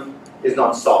problem is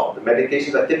not solved. The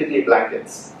medications are typically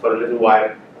blankets for a little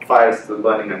while. The fire is still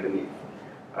burning underneath.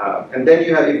 And then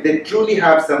you have, if they truly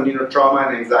have some trauma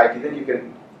and anxiety, then you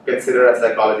can consider a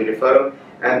psychology referral.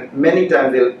 And many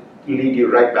times they'll lead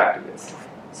you right back to this.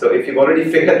 So if you've already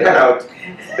figured that out,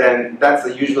 then that's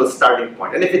the usual starting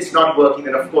point. And if it's not working,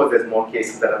 then of course there's more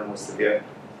cases that are more severe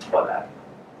for that.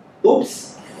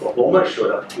 Oops, Homer showed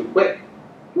up too quick.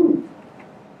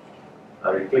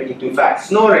 Are we clicking too fast?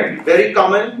 Snoring, very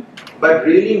common, but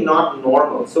really not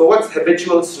normal. So what's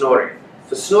habitual snoring?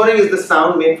 So snoring is the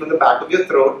sound made from the back of your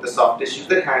throat, the soft tissues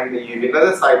that hang, the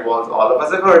uvula, the sidewalls. All of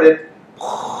us have heard it.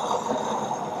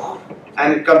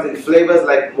 And it comes in flavors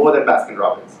like more than Baskin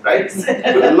Robbins, right?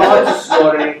 With lots of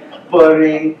snoring,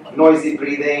 purring, noisy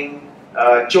breathing,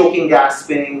 choking,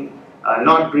 gasping,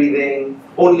 not breathing,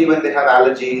 only when they have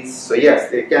allergies. So yes,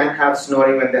 they can have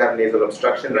snoring when they have nasal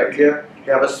obstruction right here.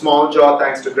 They have a small jaw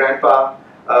thanks to grandpa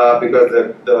because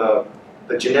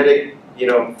the genetic,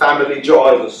 family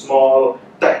jaw is a small,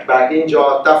 tucked back in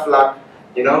jaw, tough luck,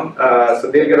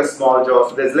 so they'll get a small jaw.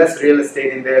 So there's less real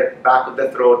estate in their back of the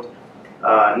throat.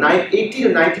 80 to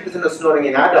 90% of snoring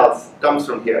in adults comes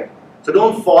from here. So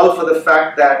don't fall for the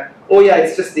fact that, oh yeah,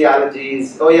 it's just the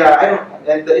allergies, oh yeah,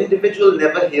 and the individual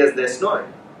never hears their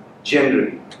snoring,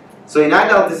 generally. So in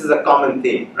adults, this is a common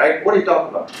theme, right? What are you talking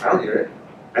about? I don't hear it.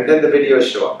 And then the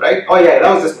videos show up, right? Oh yeah,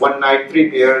 that was just one night, 3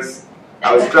 beers.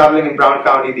 I was traveling in Brown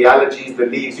County, the allergies, the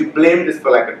leaves. You blame this for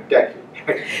like a decade.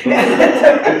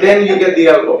 And then you get the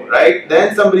elbow, right?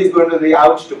 Then somebody's going to the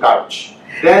ouch to couch.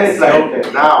 Then it's like,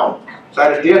 okay, now. So I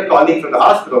had a dear colleague from the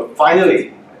hospital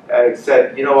finally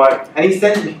said, you know what? And he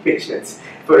sent me patients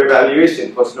for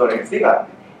evaluation for snoring and sleep apnea.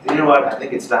 He said, you know what? I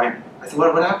think it's time. I said,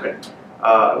 what happened?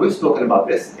 We've spoken about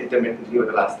this intermittently over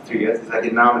the last 3 years. He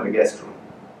said, now I'm in the guest room.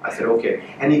 I said, okay.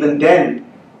 And even then,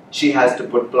 she has to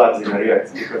put plugs in her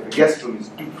ears because the guest room is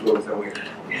 2 floors away.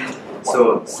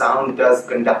 So sound does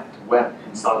conduct well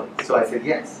in solid. So I said,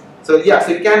 yes. So yeah,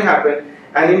 so it can happen.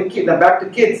 And now back to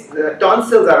kids, the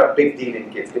tonsils are a big deal in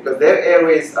kids because their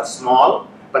airways are small,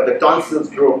 but the tonsils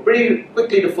grow pretty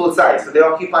quickly to full size. So they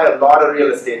occupy a lot of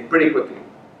real estate pretty quickly.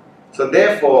 So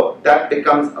therefore, that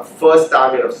becomes a first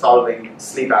target of solving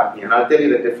sleep apnea. And I'll tell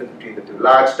you the difference between the two.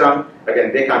 Large tongue,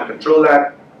 again, they can't control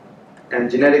that. And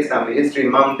genetics, family history,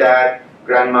 mom, dad,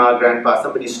 grandma, grandpa,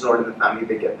 somebody snored in the family,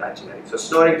 they get that genetic. So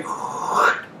snoring,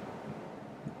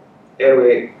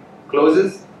 airway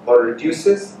closes or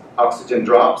reduces, oxygen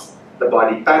drops, the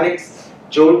body panics,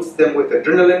 jolts them with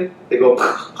adrenaline, they go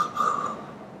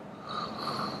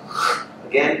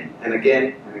again and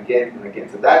again and again and again.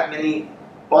 So that many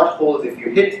potholes if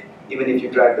you hit, even if you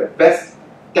drive the best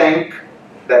tank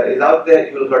that is out there,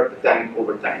 you will hurt the tank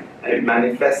over time. And it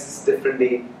manifests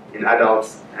differently in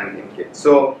adults and in kids.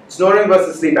 So snoring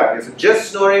versus sleep apnea. So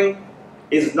just snoring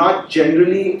is not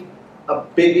generally a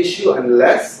big issue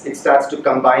unless it starts to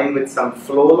combine with some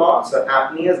flow loss, or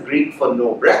apnea is Greek for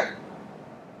no breath.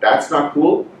 That's not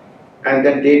cool. And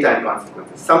then daytime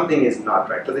consequences. Something is not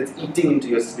right because it's eating into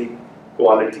your sleep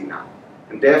quality now.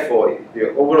 And therefore,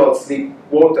 your overall sleep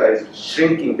quota is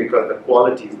shrinking because the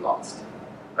quality is lost,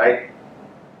 right?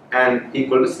 And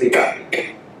equal to sleep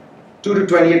apnea. 2 to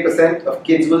 28% of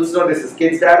kids will snore. This is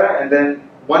kids data. And then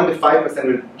 1 to 5%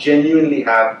 will genuinely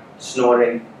have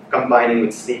snoring combining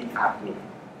with sleep apnea.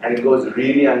 And it goes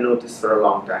really unnoticed for a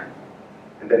long time.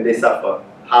 And then they suffer.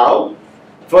 How?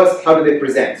 First, how do they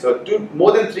present? So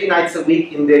more than 3 nights a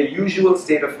week in their usual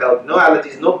state of health. No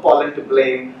allergies, no pollen to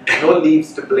blame, no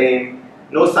leaves to blame,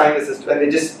 no sinuses, and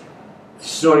they're just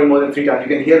snoring more than 3 times.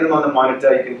 You can hear them on the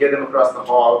monitor, you can hear them across the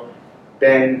hall.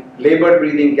 Then labored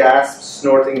breathing, gasps,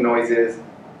 snorting noises.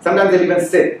 Sometimes they'll even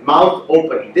sit, mouth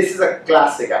open. This is a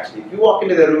classic actually. If you walk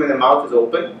into the room and the mouth is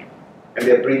open, and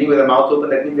they're breathing with the mouth open,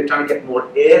 that means they're trying to get more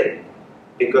air in.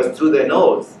 Because through their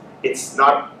nose, it's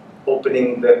not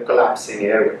opening the collapsing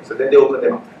airway. So then they open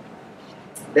their mouth.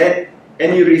 Then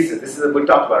enuresis, this is what we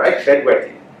talked about, right?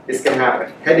 Bedwetting. This can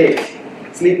happen. Headaches,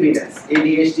 sleepiness,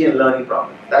 ADHD and learning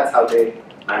problems. That's how they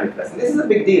manifest. And this is a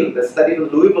big deal. The study from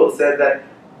Louisville said that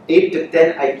 8 to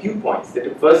 10 IQ points. They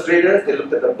took first graders, they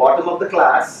looked at the bottom of the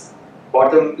class,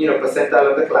 bottom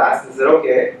percentile of the class, and said,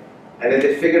 okay. And then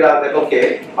they figured out that,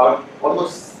 okay, about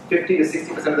almost 50 to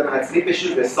 60% of them had sleep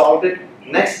issues, they solved it.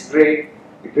 Next grade,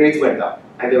 the grades went up.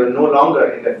 And they were no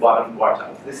longer in that bottom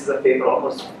quartile. This is a paper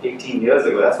almost 18 years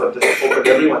ago. That's what just opened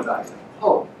everyone's eyes.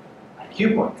 Oh,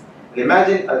 IQ points. And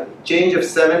imagine a change of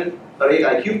 7 or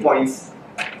 8 IQ points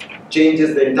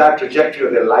changes the entire trajectory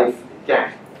of their life. It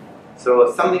can.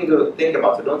 So something to think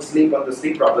about. So don't sleep on the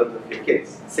sleep problems of your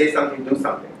kids. Say something, do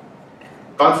something.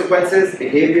 Consequences,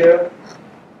 behavior,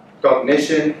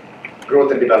 cognition,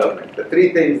 growth and development. The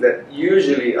 3 things that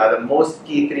usually are the most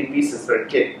key 3 pieces for a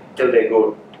kid till they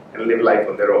go and live life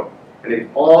on their own. And if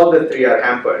all the 3 are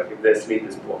hampered, if their sleep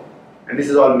is poor. And this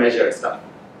is all measured stuff.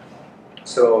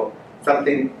 So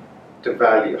something to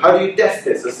value. How do you test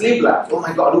this? So sleep labs. Oh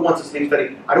my God, who wants to sleep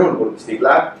study? I don't want to go to the sleep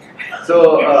lab.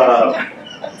 So,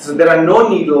 so there are no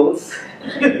needles.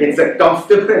 It's a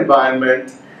comfortable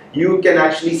environment. You can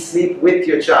actually sleep with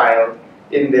your child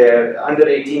in there. Under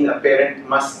 18, a parent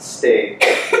must stay.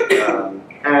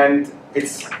 And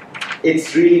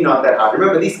it's really not that hard.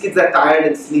 Remember, these kids are tired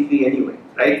and sleepy anyway,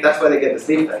 right? That's why they get the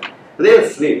sleep study. So they'll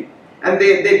sleep. And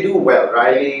they do well.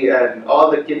 Riley and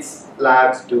all the kids'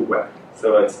 labs do well.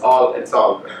 So it's all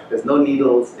good. There's no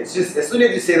needles. It's just, as soon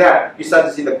as you say that, you start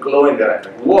to see the glow in their eyes.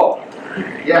 Like, whoa,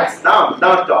 yes, now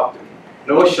talk to me.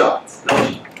 No shots, no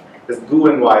shots. There's goo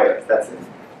and wires, that's it.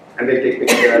 And they take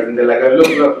pictures and they're like, oh,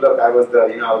 look, I was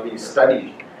we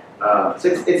studied. So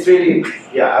it's really,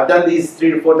 yeah, I've done these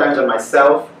 3 to 4 times on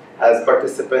myself, as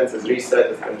participants, as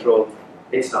research, as control.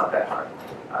 It's not that hard.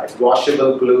 It's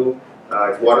washable glue,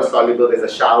 it's water soluble, there's a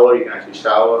shower, you can actually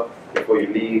shower before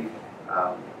you leave.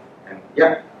 And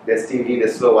yeah, there's TV,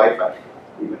 there's slow Wi-Fi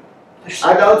even.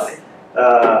 Adults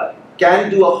can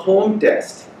do a home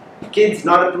test. Kids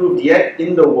not approved yet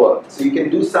in the world. So you can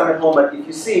do some at home, but if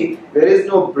you see, there is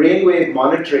no brainwave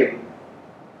monitoring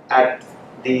at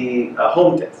the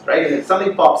home test, right? And if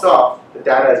something pops off, the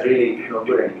data is really no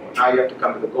good anymore. Now you have to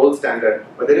come to the gold standard,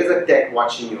 but there is a tech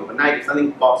watching you overnight. If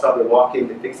something pops off, they walk in,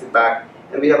 they fix it back,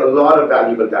 and we have a lot of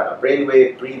valuable data.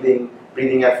 Brainwave,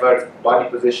 breathing efforts, body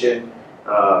position,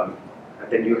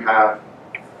 and then you have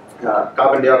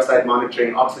carbon dioxide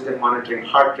monitoring, oxygen monitoring,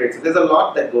 heart rate. So there's a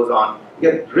lot that goes on.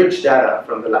 You get rich data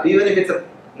from the lab. Even if it's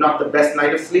not the best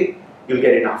night of sleep, you'll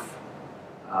get enough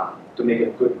to make a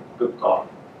good call.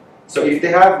 So if they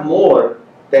have more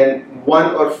than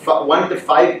 1 to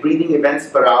 5 breathing events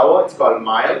per hour, it's called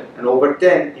mild, and over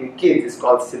 10 in kids, it's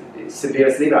called severe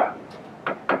sleep apnea.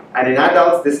 And in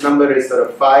adults, this number is sort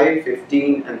of 5,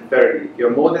 15, and 30. If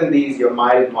you're more than these, you're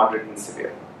mild, moderate, and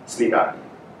severe sleep apnea.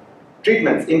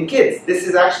 Treatments. In kids, this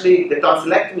is actually the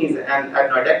tonsillectomies and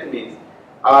adenoidectomies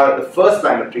are the first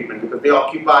line of treatment because they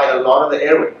occupy a lot of the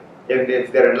airway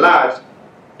if they're enlarged.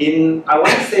 I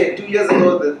want to say 2 years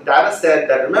ago, the data said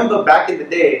that, remember back in the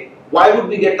day, why would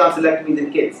we get tonsillectomies in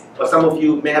kids? Or some of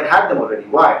you may have had them already.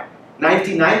 Why?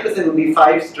 99% would be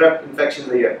 5 strep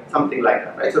infections a year, something like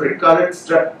that, right? So recurrent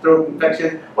strep throat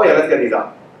infection, oh yeah, let's get these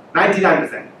out.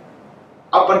 99%.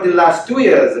 Up until last 2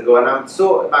 years ago, and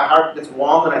my heart gets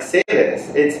warm when I say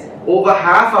this, it's over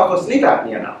half of our sleep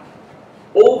apnea now.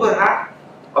 Over half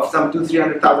of some 200,000 to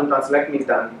 300,000 tonsillectomies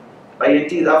done by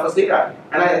ENTs are for sleep apnea.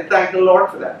 And I thank the Lord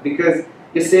for that because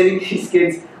you're saving these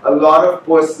kids a lot of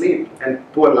poor sleep and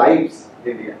poor lives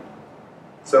in the end.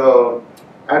 So,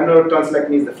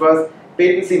 adenotonsillectomy is the first.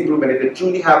 Patency improvement, if they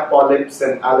truly have polyps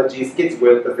and allergies, kids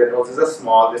will because their noses are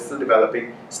small, they're still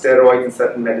developing. Steroids and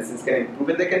certain medicines can improve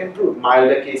it, they can improve.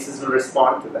 Milder cases will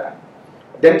respond to that.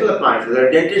 Dental appliances, a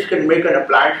dentist can make an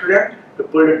appliance for them to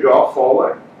pull the jaw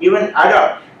forward. Even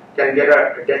adults can get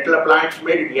a dental appliance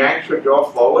made, it yanks your jaw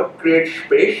forward, creates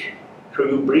space so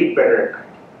you breathe better at night.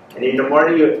 And in the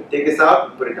morning you take this out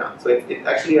and put it down. So it's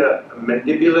actually a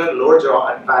mandibular lower jaw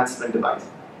advancement device.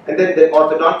 And then the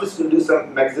orthodontist will do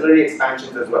some maxillary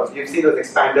expansions as well. So you've seen those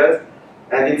expanders,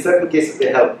 and in certain cases they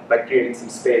help by creating some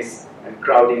space and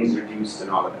crowding is reduced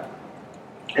and all of that.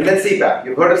 And then CPAP.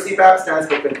 You've heard of CPAP, stands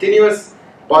for Continuous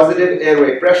Positive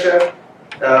Airway Pressure.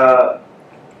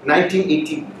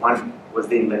 1981 was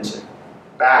the invention.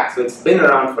 Back, so it's been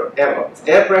around forever. It's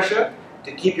air pressure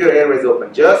to keep your airways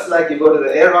open. Just like you go to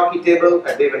the air hockey table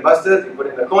at Dave & Buster's, you put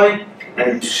in the coin,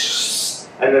 and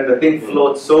then the thing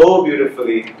floats so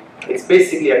beautifully. It's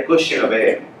basically a cushion of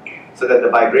air so that the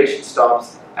vibration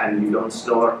stops and you don't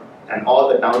snore and all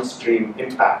the downstream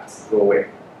impacts go away.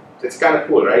 So it's kind of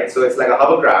cool, right? So it's like a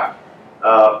hovercraft.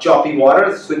 Choppy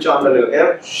water, switch on the little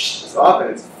air, it's off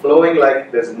and it's flowing like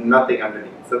there's nothing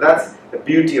underneath. So that's the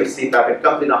beauty of CPAP. It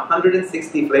comes in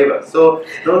 160 flavors. So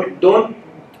don't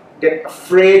get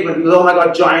afraid when people, oh my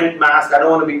God, giant mask, I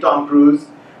don't want to be Tom Cruise,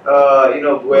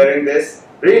 wearing this.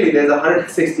 Really, there's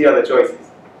 160 other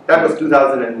choices. That was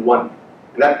 2001.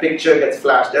 And that picture gets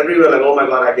flashed everywhere like, oh my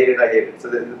God, I hate it. So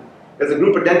there's a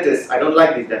group of dentists, I don't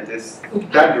like these dentists,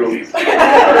 that group,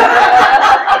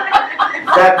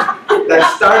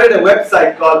 that started a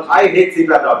website called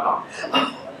IHateCPAP.com.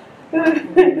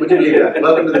 Would you believe that?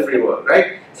 Welcome to the free world,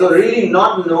 right? So really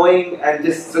not knowing and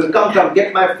just, so come,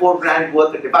 get my $4,000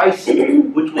 worth of device,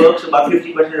 which works about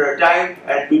 50% of the time,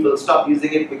 and people stop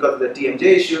using it because of the TMJ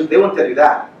issue. They won't tell you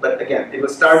that. But again, it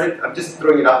was started, I'm just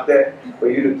throwing it out there for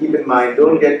you to keep in mind.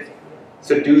 Don't get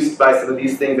seduced by some of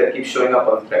these things that keep showing up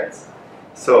on threads.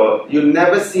 So you'll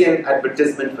never see an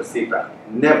advertisement for CPAP.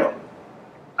 Never.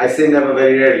 I say never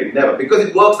very rarely. Never. Because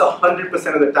it works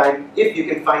 100% of the time if you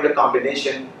can find a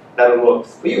combination that'll work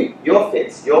for you, your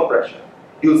face, your pressure.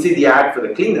 You'll see the ad for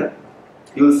the cleaner.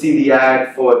 You'll see the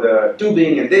ad for the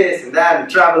tubing and this and that and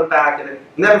travel pack, and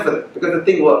never for that, because the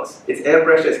thing works. It's air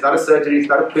pressure, it's not a surgery, it's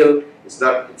not a pill, it's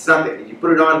nothing. You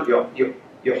put it on, you're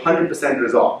 100%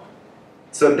 resolved.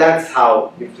 So that's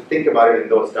how you have to think about it in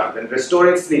those terms. And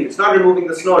restoring sleep, it's not removing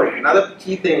the snoring. Another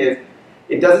key thing is,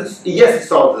 yes, it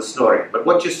solves the snoring, but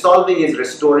what you're solving is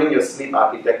restoring your sleep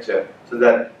architecture so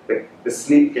that the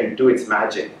sleep can do its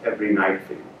magic every night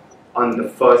for you from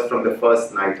the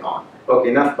first night on.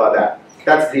 Okay, enough about that.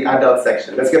 That's the adult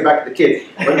section. Let's get back to the kids.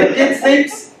 When the kid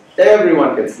sleeps,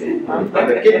 everyone can sleep. When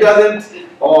the kid doesn't,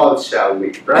 all shall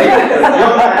we, right?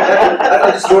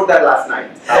 I just wrote that last night.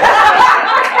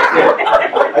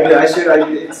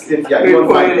 You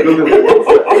won't find it. Google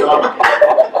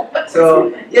it.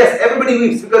 So, yes, everybody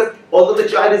weeps because although the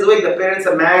child is awake, the parents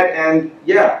are mad, and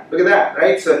yeah, look at that,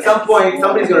 right? So at some point,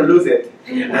 somebody's going to lose it,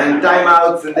 and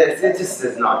timeouts, and this, it just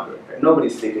is not good. Right?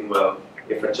 Nobody's sleeping well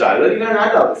if a child, or even an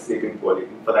adult is sleeping poorly,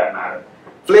 for that matter.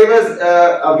 Flavors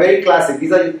are very classic.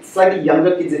 These are slightly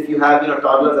younger kids. If you have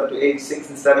toddlers up to age 6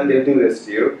 and 7, they'll do this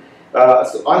to you.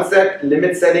 So onset,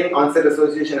 limit setting, onset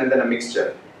association, and then a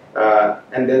mixture.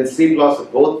 And then sleep loss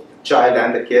of both the child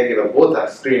and the caregiver, both are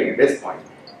screaming at this point.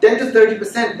 10 to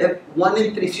 30%, 1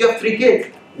 in 3. So you have 3 kids.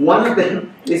 One of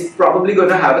them is probably going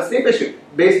to have a sleep issue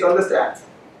based on the stats.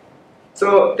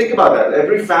 So think about that.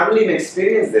 Every family may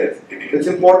experience this. It's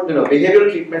important, behavioral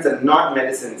treatments and not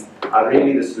medicines are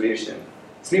really the solution.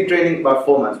 Sleep training about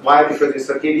 4 months. Why? Because your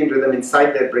circadian rhythm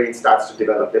inside their brain starts to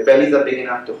develop. Their bellies are big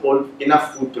enough to hold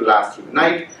enough food to last through the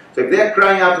night. So if they're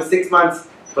crying out for 6 months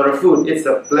for a food, it's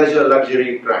a pleasure,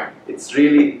 luxury crime. It's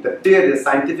really the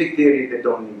scientific theory, they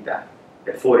don't need that.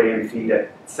 At 4 a.m. feed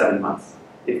at 7 months.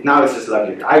 Now it's just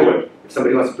luxury. I would. If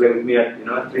somebody wants to play with me at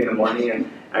 3 in the morning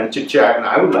and chit chat, and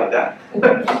I would like that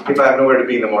if I have nowhere to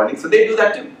be in the morning. So they do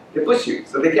that too. They push you,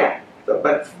 so they can.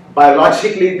 But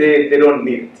biologically, they don't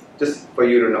need it. Just for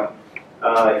you to know.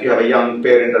 If you have a young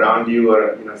parent around you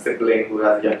or a sibling who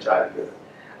has a young child.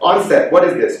 Onset, what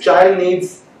is this? Child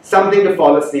needs something to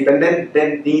fall asleep and then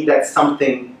need that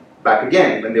something back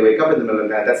again when they wake up in the middle of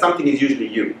the night. That something is usually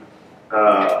you.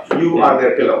 You are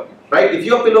their pillow, right? If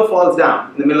your pillow falls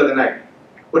down in the middle of the night,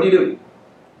 what do?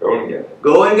 Go and get it.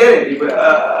 Go and get it.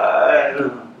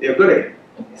 You're good at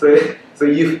it. So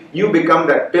you become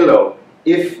that pillow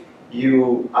if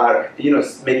you are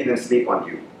making them sleep on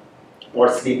you. Or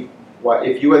sleep.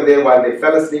 If you were there while they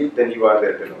fell asleep, then you are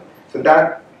their pillow. So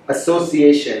that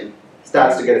association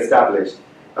starts to get established.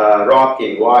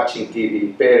 Rocking, watching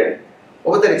TV, parent.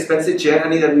 What was that expensive chair,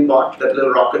 honey, that we bought? That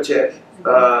little rocker chair.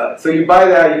 So you buy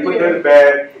that, you put it in the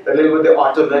bed, the little with the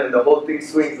ottoman, and the whole thing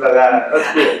swings like that.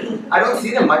 That's cool. I don't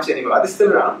see them much anymore. Are they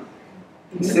still around?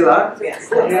 Still are? Yes.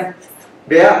 Yeah.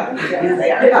 They are?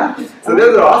 Yeah. So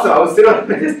those are awesome. I would sit on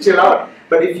and just chill out.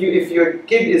 But if your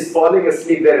kid is falling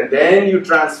asleep there and then you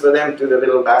transfer them to the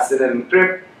little bassinet and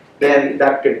crib, then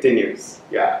that continues.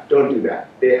 Yeah, don't do that.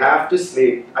 They have to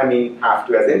sleep. I mean, have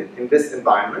to, as in this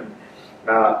environment,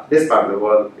 this part of the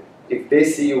world. If they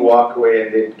see you walk away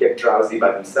and they get drowsy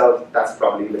by themselves, that's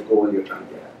probably the goal you're trying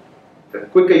to get at. The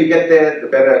quicker you get there, the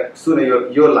better, sooner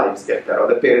your lives get there, or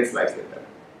the parents' lives get there.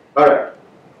 Alright,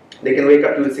 they can wake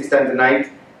up 2 to 6 times a night.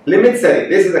 Limit setting,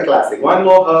 this is a classic. One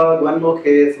more hug, one more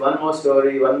kiss, one more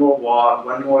story, one more walk,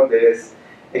 one more this.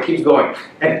 It keeps going.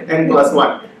 N plus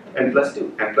 1, N plus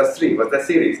 2, N plus 3. What's that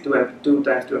series? 2 and 2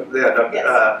 times 2. There,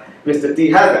 yes. Mr.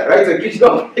 T has that, right? So it keeps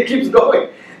going. It keeps going.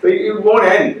 So it won't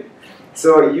end.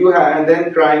 So you have, and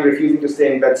then crying, refusing to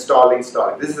stay in bed, stalling.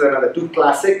 This is another 2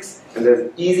 classics, and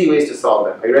there's easy ways to solve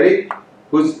them. Are you ready?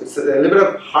 A little bit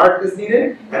of heart is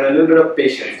needed and a little bit of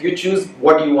patience. You choose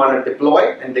what you want to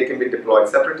deploy, and they can be deployed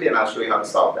separately, and I'll show you how to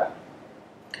solve that.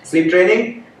 Sleep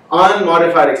training,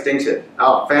 unmodified extinction.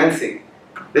 Oh, fancy.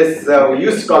 This, we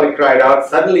used to call it cried out.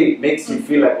 Suddenly it makes you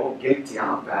feel like, oh, guilty,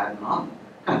 I'm bad, mom.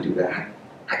 Can't do that.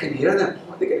 I can hear them.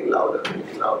 Oh, they're getting louder,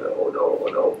 oh no, oh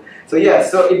no. So yeah,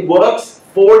 so it works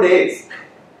 4 days.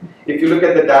 If you look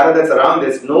at the data that's around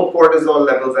this, no cortisol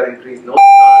levels are increased, no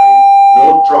scarring,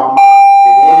 no trauma,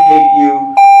 they won't hate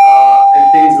you,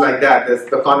 and things like that. There's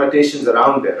the connotations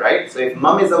around there, right? So if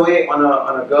mom is away on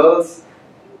a girl's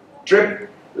trip,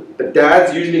 the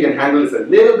dads usually can handle this a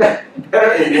little bit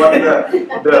better, is what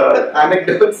the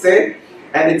anecdotes say.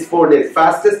 And it's 4 days,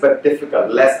 fastest but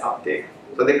difficult, less uptake.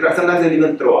 So they cry, sometimes they'll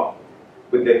even throw up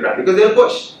with their cry because they'll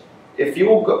push. If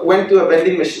you went to a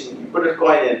vending machine, you put a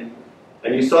coin in,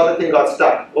 and you saw the thing got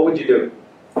stuck, what would you do?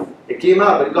 It came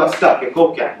out, but it got stuck, your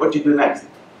Coke can. What do you do next?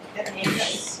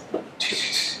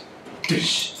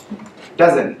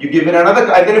 Doesn't. You give it another,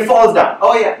 and then it falls down.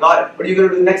 Oh yeah, got it. What are you going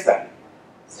to do next time?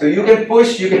 So you can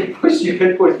push, you can push, you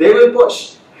can push. They will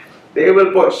push. They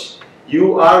will push.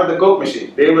 You are the Coke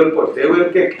machine. They will push. They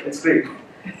will kick and scream.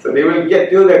 So they will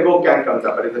get till their Coke can comes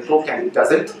up. But if the Coke can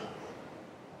doesn't,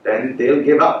 then they'll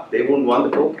give up. They won't want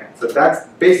the Coke can. So that's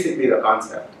basically the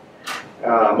concept.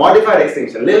 Modified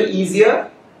extinction, a little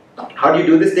easier. How do you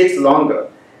do this? Takes longer.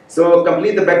 So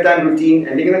complete the bedtime routine,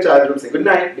 ending in the child's room, say good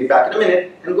night, be back in a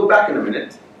minute, and go back in a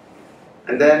minute.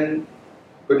 And then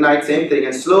good night, same thing.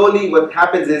 And slowly what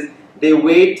happens is they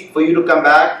wait for you to come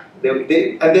back, and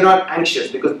they're not anxious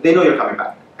because they know you're coming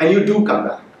back. And you do come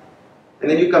back. And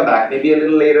then you come back, maybe a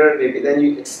little later, maybe then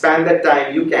you expand that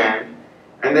time, you can.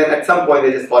 And then at some point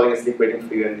they're just falling asleep waiting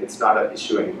for you and it's not an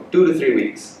issue anymore. 2 to 3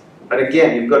 weeks. But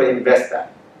again, you've got to invest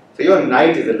that. So your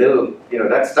night is a little,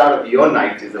 that start of your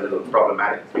night is a little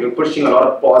problematic. So you're pushing a lot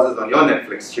of pauses on your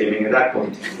Netflix streaming at that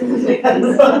point.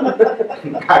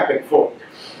 Back and forth.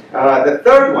 The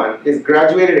third one is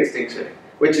graduated extinction,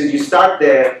 which is you start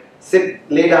there, sit,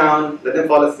 lay down, let them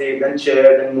fall asleep, then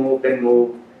chair, then move, then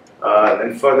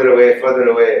further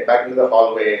away, back into the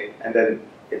hallway, and then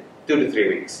 2 to 3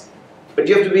 weeks. But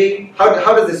you have to be,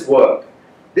 how does this work?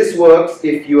 This works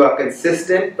if you are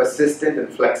consistent, persistent, and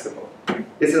flexible.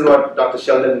 This is what Dr.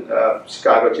 Sheldon,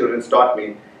 Chicago Children's taught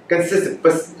me. Consistent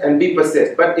and be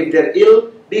persistent. But if they're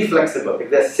ill, be flexible. If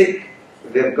they're sick,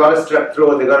 if they've got a strep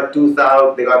throat, they've got a tooth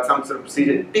out, they got some sort of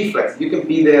procedure, be flexible. You can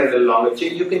be there a little longer.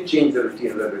 You can change the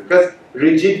routine a little bit. Because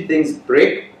rigid things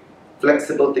break,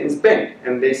 flexible things bend.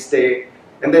 And they stay,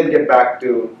 and then get back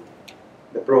to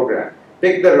the program.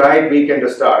 Pick the right weekend to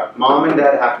start. Mom and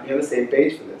dad have to be on the same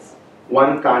page for this.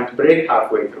 One can't break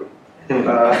halfway through.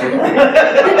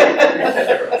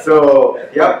 So,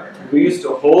 yep, we used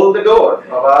to hold the door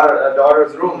of our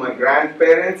daughter's room. My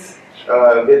grandparents,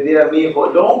 Vidya, me,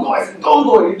 don't go. I said, don't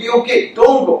go, it'll be okay,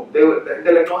 don't go.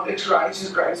 They're like, no, they're crying, she's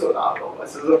crying so loud.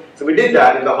 So we did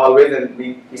that in the hallways and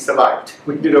we survived.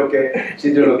 We did okay,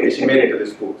 she did okay, she made it to the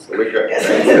school, so we're good.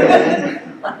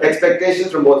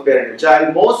 Expectations from both parent and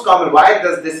child. Most common, why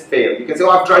does this fail? You can say, oh,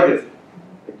 I've tried this.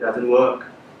 It doesn't work.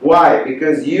 Why?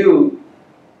 Because you,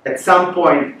 at some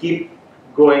point, keep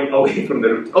going away from the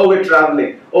route. Oh, we're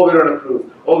traveling. Oh, we're on a cruise.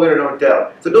 Oh, we're in a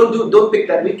hotel. So don't pick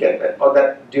that weekend or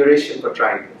that duration for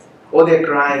trying this. Oh, they're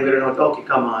crying. We're in a hotel. Okay,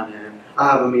 come on in. I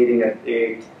have a meeting at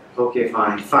 8. Okay,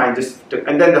 fine.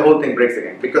 And then the whole thing breaks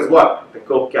again. Because what? The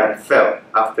Coke can fell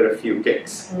after a few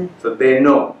kicks. So they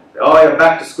know. Oh, you're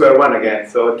back to square one again.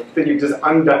 So then you've just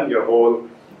undone your whole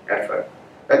effort.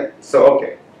 So,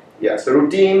 okay. Yeah, so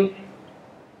routine.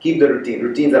 Keep the routine.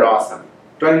 Routines are awesome.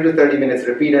 20 to 30 minutes,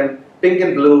 repeat them. Pink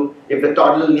and blue. If the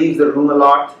toddler leaves the room a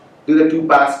lot, do the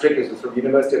 2-pass trick. This is from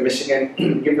University of Michigan.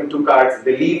 Give them 2 cards. If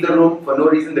they leave the room for no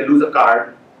reason, they lose a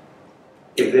card.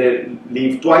 If they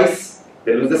leave twice,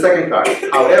 they lose the second card.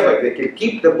 However, if they can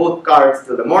keep both cards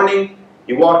till the morning,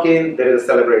 you walk in, there is a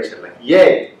celebration. Like,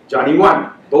 yay, Johnny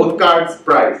won. Both cards,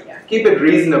 prize. Keep it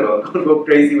reasonable. Don't go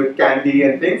crazy with candy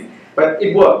and things. But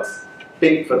it works.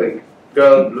 Pink for the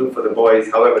girl, blue for the boys,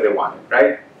 however they want it,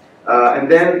 right?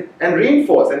 And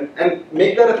reinforce and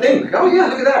make that a thing. Like, oh yeah,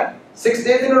 look at that. 6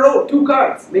 days in a row, 2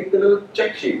 cards. Make the little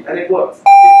check sheet and it works.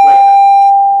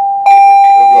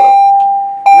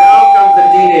 Now comes the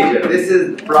teenager. This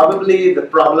is probably the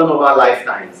problem of our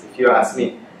lifetimes, if you ask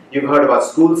me. You've heard about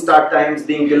school start times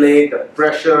being delayed, the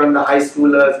pressure on the high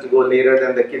schoolers to go later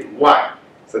than the kids. Why?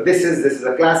 So this is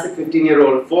a classic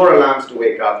 15-year-old, 4 alarms to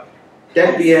wake up,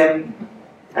 10 p.m.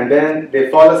 and then they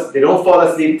don't fall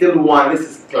asleep till 1. This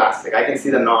is classic. I can see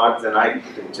the nods and I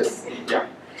just,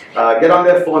 get on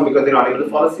their phone because they're not able to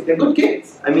fall asleep. They're good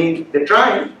kids. I mean, they're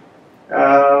trying,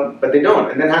 but they don't.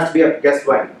 And then it has to be up, guess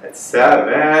when? At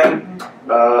 7.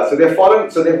 So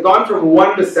they've gone from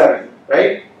 1 to 7,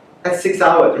 right? That's 6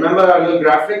 hours. Remember our little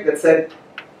graphic that said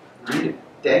 9 to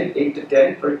 10, 8 to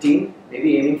 10 for a teen,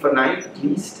 maybe aiming for 9 at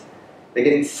least. They're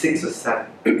getting 6 or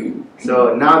 7.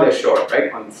 So now they're short,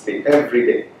 right, on sleep every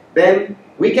day. Then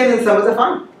weekends and summers are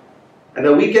fun. And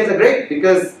the weekends are great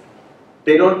because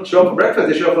they don't show up for breakfast,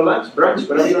 they show up for lunch, brunch,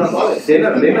 whatever you want to call it.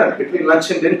 Dinner, between lunch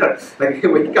and dinner. Like they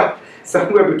wake up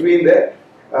somewhere between there.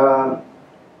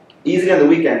 Easily on the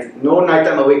weekends, no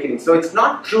nighttime awakening. So it's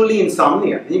not truly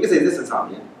insomnia. You can say, is this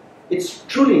insomnia? It's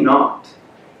truly not.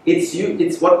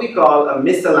 It's what we call a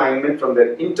misalignment from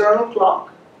the internal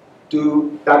clock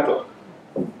to that clock.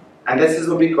 And this is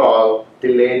what we call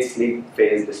delayed sleep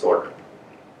phase disorder.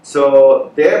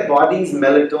 So their body's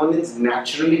melatonins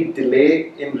naturally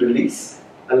delay in release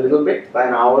a little bit by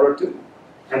an hour or 2.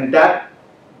 And that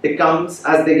becomes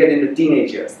as they get into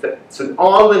teenage years. So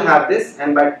all will have this,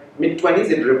 and by mid-20s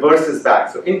it reverses back.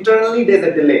 So internally there's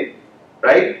a delay,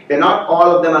 right?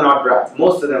 All of them are not brats.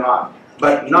 Most of them are,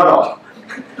 but not all.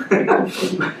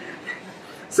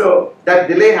 So that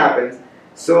delay happens.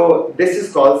 So this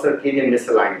is called circadian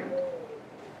misalignment.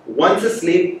 Once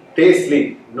asleep, they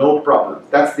sleep, no problem.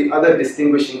 That's the other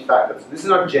distinguishing factor. So this is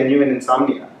not genuine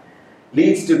insomnia.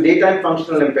 Leads to daytime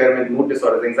functional impairment, mood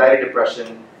disorders, anxiety,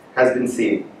 depression has been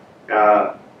seen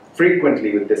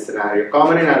frequently with this scenario.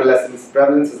 Common in adolescents,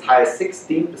 prevalence is high as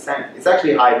 16%. It's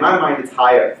actually high. In my mind, it's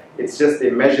higher. It's just they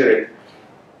measure it.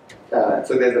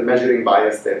 So there's a measuring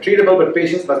bias there. Treatable, but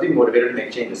patients must be motivated to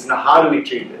make changes. Now, how do we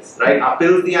treat this? Right? Are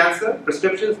pills the answer?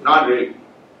 Prescriptions? Not really.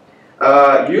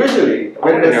 Usually, I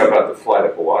want to know about the flight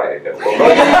to Hawaii. I was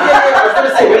going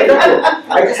to say, where did that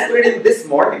go? I just put it in this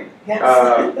morning. Yes.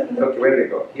 Okay, where did it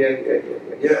go?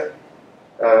 Here.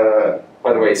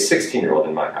 By the way, 16-year-old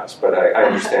in my house, but I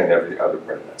understand every other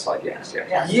part of that slide. Yes.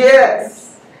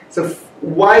 Yes. So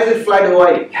why is it fly to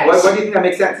Hawaii? Yes. What do you think that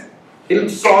makes sense? It'll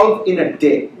solve in a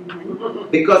day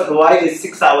because Hawaii is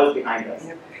 6 hours behind us.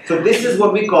 So this is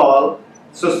what we call,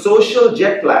 so social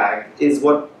jet lag is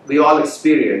what we all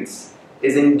experience,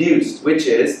 is induced, which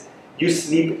is you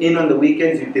sleep in on the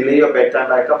weekends, you delay your bedtime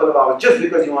by a couple of hours just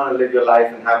because you want to live your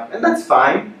life and that's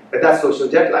fine, but that's social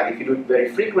jet lag. If you do it very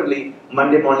frequently,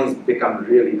 Monday mornings become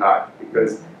really hard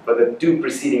because for the 2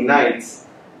 preceding nights,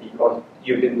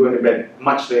 you've been going to bed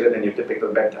much later than your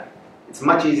typical bedtime. It's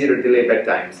much easier to delay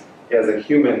bedtimes as a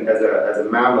human, as a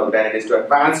mammal, than it is to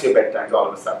advance your bedtimes all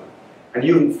of a sudden. And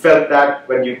you felt that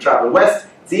when you travel west,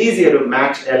 it's easier to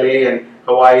match LA and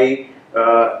Hawaii,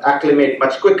 acclimate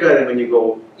much quicker than when you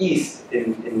go east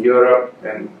in Europe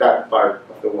and that part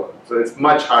of the world. So it's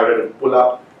much harder to pull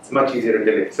up, it's much easier to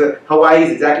delay. So Hawaii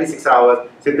is exactly 6 hours,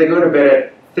 so if they're going to bed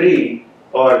at 3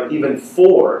 or even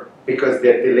 4 because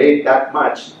they're delayed that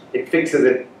much, it fixes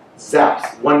it,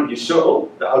 zaps. One, you show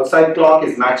the outside clock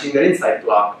is matching their inside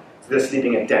clock. They're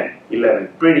sleeping at 10,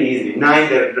 11, pretty easily. 9,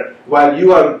 while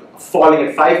you are falling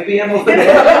at 5 p.m. over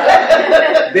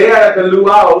there, they are at the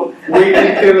luau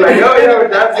waiting till like, oh yeah, we're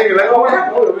dancing. Like,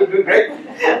 oh, we're doing great.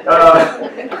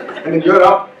 And then you're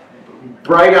up,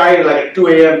 bright-eyed, like at 2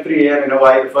 a.m., 3 a.m. in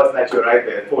Hawaii, the first night you arrive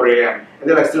there, 4 a.m. And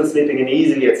they're like still sleeping in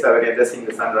easily at 7 a.m. They're seeing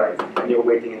the sunrise. And you're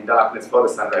waiting in darkness for the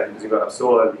sunrise because you got up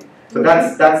so early. So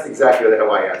that's exactly what the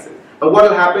Hawaiians is. But what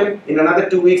will happen, in another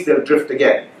 2 weeks, they'll drift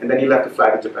again. And then you'll have to fly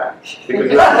to Japan.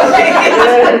 Because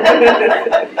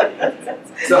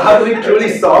so how do we truly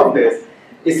solve this?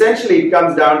 Essentially, it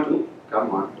comes down to, come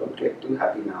on, don't get too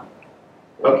happy now.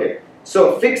 Okay,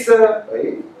 so fix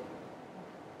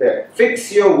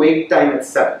your wake time at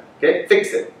 7. Okay,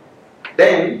 fix it.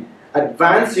 Then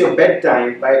advance your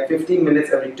bedtime by 15 minutes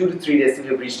every 2 to 3 days till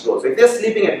you've reached goal. So if they're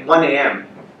sleeping at 1 a.m.,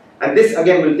 and this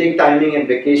again will take timing and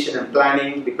vacation and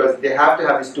planning because they have to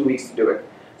have these 2 weeks to do it.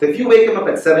 So if you wake them up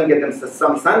at 7, get them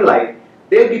some sunlight,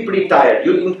 they'll be pretty tired.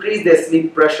 You'll increase their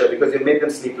sleep pressure because you make them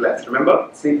sleep less. Remember,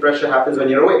 sleep pressure happens when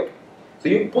you're awake. So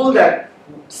you pull that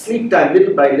sleep time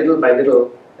little by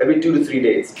little every 2 to 3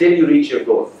 days till you reach your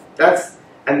goal.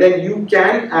 And then you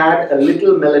can add a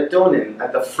little melatonin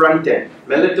at the front end.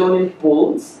 Melatonin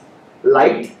pulls,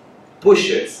 light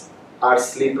pushes our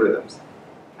sleep rhythms.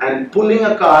 And pulling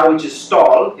a car which is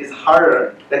stalled is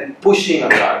harder than pushing a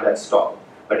car that's stalled.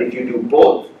 But if you do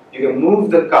both, you can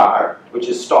move the car which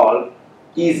is stalled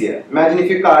easier. Imagine if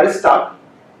your car is stuck.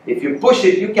 If you push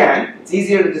it, you can. It's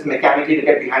easier to just mechanically to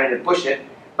get behind it and push it.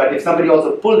 But if somebody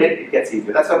also pulled it, it gets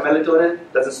easier. That's why melatonin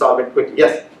doesn't solve it quickly.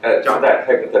 Yes, John? That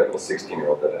hypothetical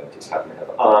 16-year-old that I just happen to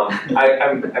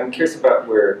have. I'm curious about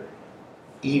where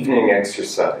evening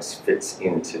exercise fits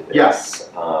into this. Yes.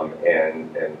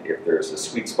 And if there's a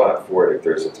sweet spot for it, if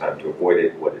there's a time to avoid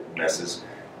it, what it messes.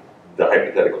 The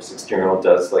hypothetical 16-year-old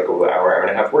does like an hour and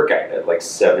a half workout at like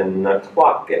 7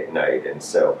 o'clock at night, and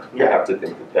so you have to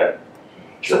think that.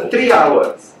 So 3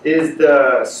 hours is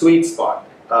the sweet spot.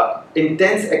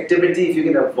 Intense activity, if you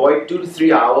can avoid 2 to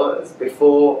 3 hours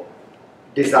before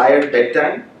desired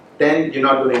bedtime, then you're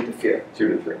not going to interfere.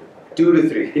 2 to 3. 2 to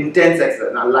 3. Intense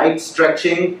exercise. Now, light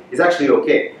stretching is actually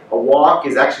okay. A walk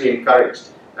is actually encouraged.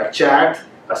 A chat,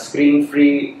 a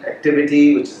screen-free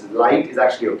activity, which is light, is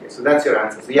actually okay. So that's your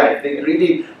answer. So yeah, if they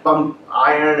really pump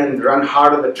iron and run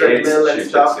hard on the treadmill and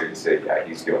stuff. Yeah,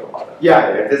 he's doing a lot of that. Yeah,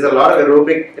 if there's a lot of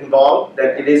aerobic involved,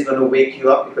 then it is going to wake you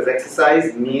up because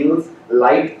exercise, meals,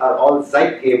 light are all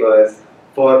zeitgebers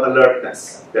for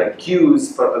alertness. They're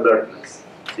cues for alertness.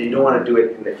 So you don't want to do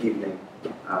it in the evening.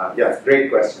 Yes, great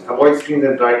question. Avoid screens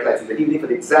and bright lights in the evening for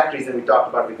the exact reason we talked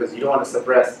about, because you don't want to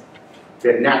suppress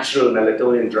their natural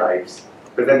melatonin drives,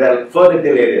 because then they'll further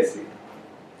delay their sleep.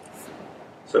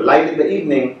 So light in the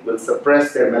evening will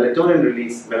suppress their melatonin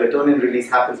release. Melatonin release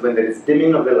happens when there is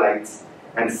dimming of the lights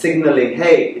and signaling,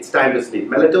 hey, it's time to sleep.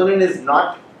 Melatonin is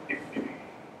not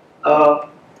a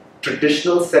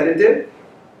traditional sedative.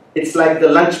 It's like the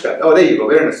lunch bell. Oh, there you go,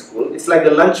 we're in a school. It's like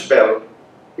the lunch bell.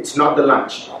 It's not the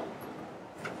lunch.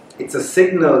 It's a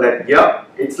signal that, yep,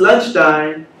 it's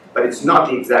lunchtime, but it's not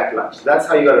the exact lunch. That's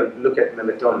how you got to look at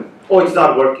melatonin. Oh, it's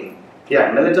not working.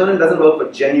 Yeah, melatonin doesn't work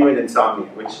for genuine insomnia,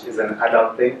 which is an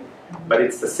adult thing, but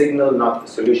it's the signal, not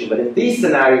the solution. But in these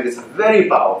scenarios, it's very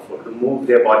powerful to move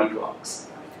their body clocks.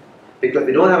 Because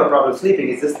they don't have a problem sleeping,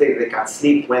 it's just they can't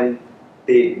sleep when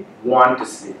they want to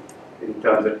sleep in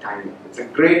terms of timing. It's a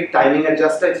great timing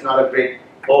adjuster, it's not a great,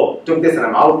 oh, took this and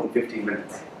I'm out in 15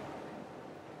 minutes.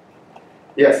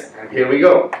 Yes, and here we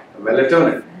go,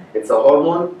 melatonin. It's a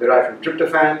hormone derived from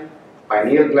tryptophan,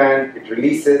 pineal gland, it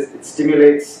releases, it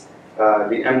stimulates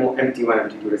the MT1,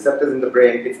 MT2 receptors in the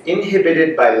brain. It's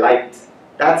inhibited by light.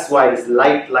 That's why this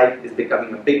light is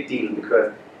becoming a big deal,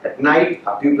 because at night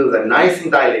our pupils are nice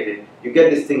and dilated. You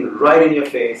get this thing right in your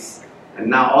face, and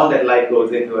now all that light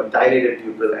goes into a dilated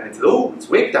pupil, and it's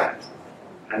wake time.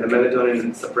 And the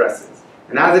melatonin suppresses.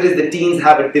 And as it is, the teens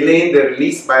have a delay in their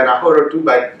release by an hour or two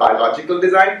by biological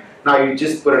design. Now you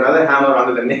just put another hammer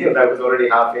onto the nail that was already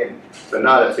half in. So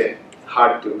now that's it.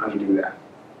 Hard to undo that.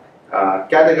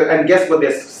 And guess what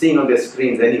they're seeing on their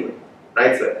screens anyway,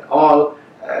 right? So all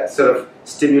sort of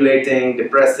stimulating,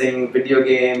 depressing video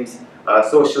games,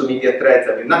 social media threads.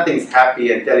 I mean, nothing's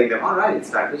happy and telling them, all right, it's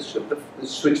time to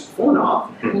switch the phone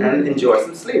off and enjoy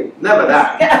some sleep. Never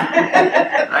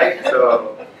that, right?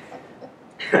 So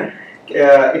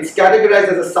it's categorized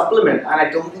as a supplement, and I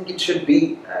don't think it should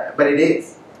be, but it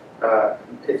is.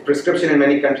 It's prescription in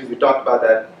many countries. We talked about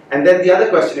that. And then the other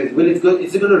question is,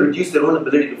 is it going to reduce their own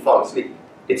ability to fall asleep?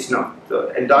 It's not. So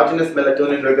endogenous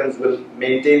melatonin rhythms will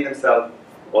maintain themselves,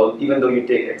 even though you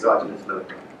take exogenous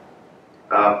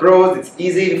melatonin. Pros, it's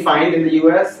easy to find in the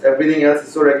US. Everything else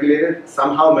is so regulated.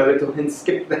 Somehow melatonin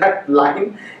skipped that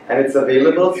line, and it's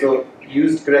available. So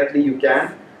used correctly, you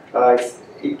can.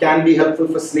 It can be helpful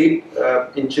for sleep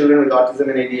in children with autism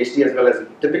and ADHD, as well as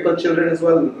typical children as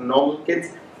well, normal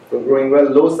kids. So growing well,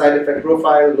 low side effect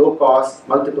profile, low cost,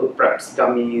 multiple preps,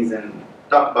 gummies, and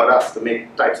talk about us to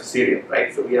make types of cereal,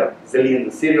 right? So we have zillions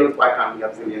of cereals. Why can't we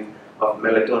have zillions of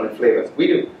melatonin flavors? We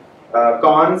do.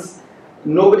 Cons,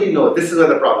 nobody knows. This is where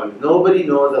the problem is. Nobody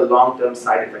knows the long-term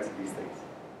side effects of these things.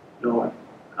 No one.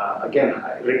 Again,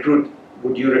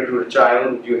 would you recruit a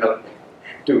child? Would you help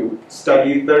to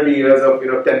study 30 years of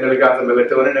 10 milligrams of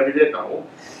melatonin every day? No.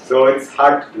 So it's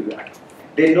hard to do that.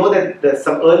 They know that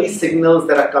some early signals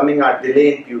that are coming are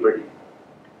delay in puberty.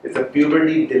 It's a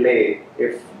puberty delay.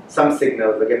 If some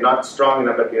signals, again, not strong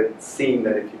enough, but we have seen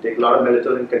that if you take a lot of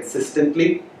melatonin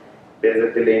consistently, there's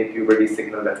a delay in puberty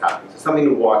signal that's happening. So something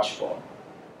to watch for.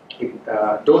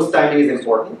 Dose timing is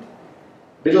important.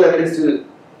 Little evidence to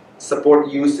support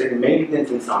use in maintenance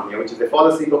insomnia, which is they fall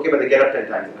asleep, okay, but they get up 10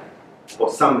 times a night for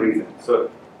some reason. So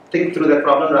think through that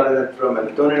problem rather than throw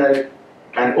melatonin at it.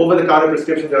 And over-the-counter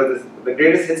prescriptions, the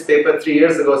greatest hits paper 3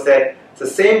 years ago said it's the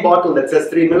same bottle that says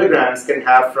 3 milligrams can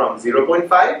have from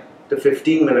 0.5 to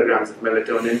 15 milligrams of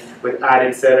melatonin with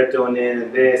added serotonin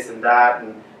and this and that.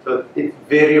 And so it's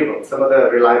variable. Some of the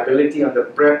reliability on the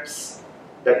preps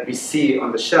that we see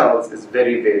on the shelves is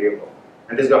very variable.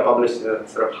 And this got published in a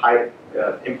sort of high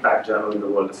impact journal in the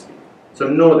world of sleep. So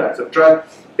know that. So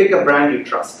pick a brand you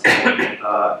trust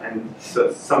and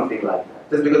so something like that.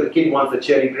 Just because the kid wants the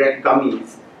cherry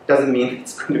gummies doesn't mean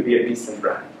it's going to be a decent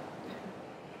brand.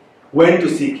 When to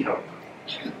seek help?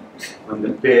 When the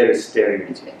bear is staring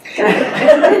at you.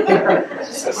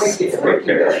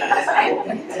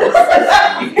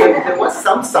 There was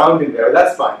some sound in there.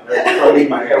 That's fine. That's probably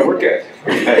my workout.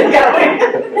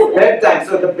 Bedtime.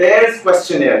 So the Bears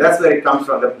questionnaire. That's where it comes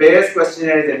from. The Bears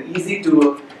questionnaire is an easy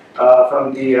tool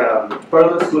from the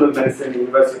Perlow School of Medicine,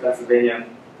 University of Pennsylvania.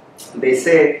 They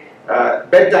say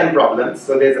bedtime problems.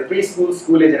 So there's a preschool,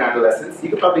 school age, and adolescence. You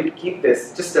could probably keep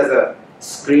this just as a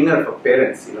screener for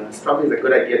parents. This probably is a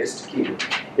good idea just to keep it.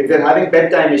 If they're having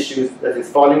bedtime issues, that is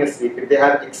falling asleep, if they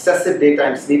have excessive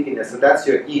daytime sleepiness, so that's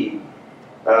your E,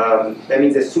 that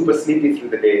means they're super sleepy through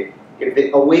the day. If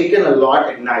they awaken a lot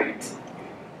at night,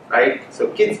 right? So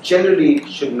kids generally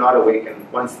should not awaken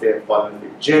once they've fallen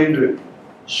asleep. Generally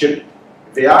should.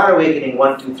 If they are awakening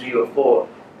 1, 2, 3, or 4,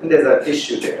 then there's an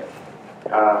issue there.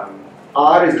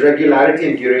 R is regularity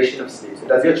and duration of sleep. So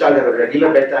does your child have a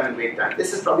regular bedtime and wake time?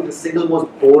 This is probably the single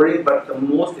most boring but the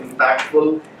most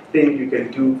impactful thing you can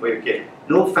do for your kid.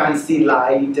 No fancy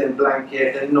light and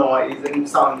blanket and noise and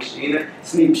sound machine and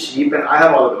sleep sheep, and I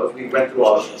have all of those. We went through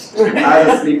all of those. As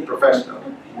a sleep professional,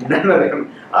 none of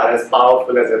them are as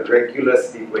powerful as a regular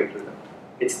sleep-wake rhythm.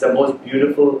 It's the most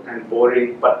beautiful and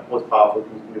boring but most powerful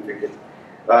thing you can do for your kids.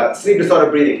 Sleep disorder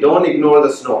breathing. Don't ignore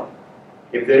the snore.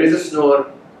 If there is a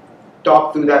snore,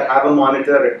 talk through that, have a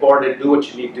monitor, record it, do what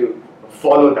you need to,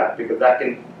 follow that, because that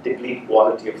can deplete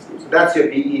quality of sleep. So that's your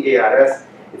BEARS.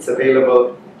 It's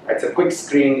available. It's a quick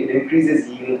screen. It increases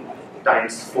yield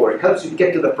 ×4. It helps you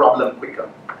get to the problem quicker,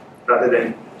 rather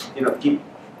than keep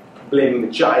blaming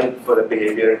the child for the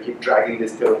behavior and keep dragging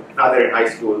this till now they're in high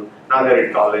school, now they're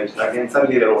in college, again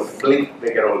suddenly they're older. Blink,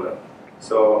 they get older.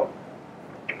 So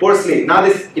poor sleep. Now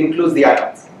this includes the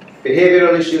adults.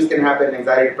 Behavioral issues can happen,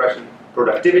 anxiety, depression,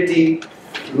 productivity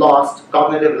lost,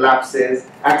 cognitive lapses,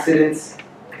 accidents,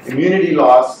 immunity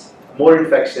lost, more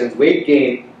infections, weight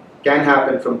gain can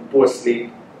happen from poor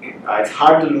sleep. It's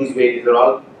hard to lose weight. These are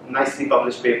all nicely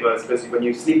published papers, because when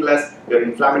you sleep less, your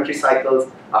inflammatory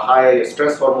cycles are higher, your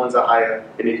stress hormones are higher,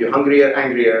 they make you hungrier,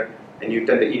 angrier, and you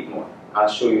tend to eat more. I'll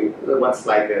show you one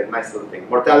slide there, nice little thing.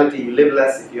 Mortality, you live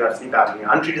less if you have sleep apnea.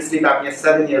 Untreated sleep apnea,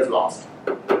 7 years lost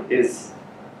is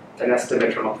an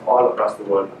estimate from all across the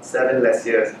world. 7 less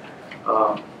years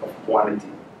of quantity.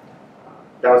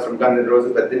 That was from Guns N'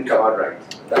 Roses, but didn't come out right.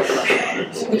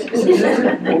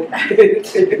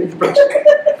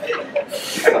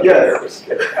 Yes.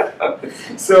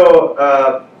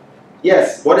 So,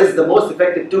 yes, what is the most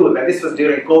effective tool? And this was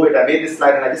during COVID. I made this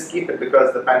slide and I just keep it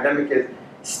because the pandemic is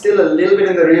still a little bit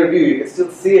in the rear view. You can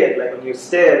still see it. Like when you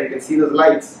stare, you can see those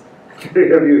lights in the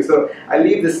rear view. So I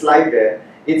leave this slide there.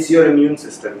 It's your immune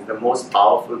system. It's the most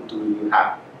powerful tool you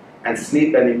have. And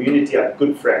sleep and immunity are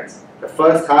good friends. The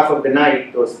first half of the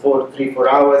night, those 3-4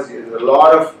 hours, there's a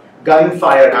lot of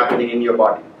gunfire happening in your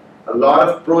body. A lot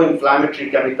of pro-inflammatory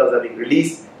chemicals are being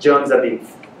released, germs are being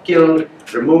killed,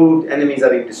 removed, enemies are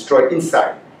being destroyed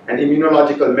inside. And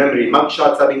immunological memory,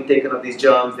 mugshots are being taken of these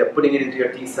germs, they're putting it into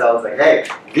your T cells, like, hey,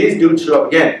 these dudes show up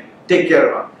again, take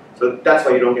care of them. So that's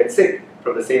why you don't get sick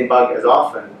from the same bug as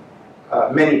often,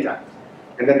 many times.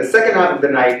 And then the second half of the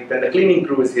night, then the cleaning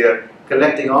crew is here,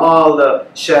 collecting all the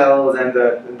shells and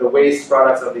the waste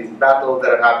products of these battles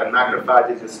that have happened,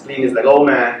 macrophages. Your spleen is like, oh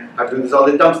man, I have to do this all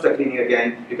the dumpster cleaning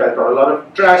again. You guys brought a lot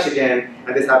of trash again,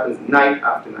 and this happens night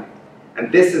after night. And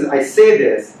this is, I say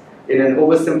this in an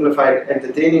oversimplified,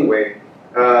 entertaining way,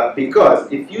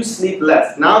 because if you sleep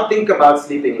less, now think about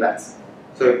sleeping less.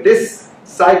 So if this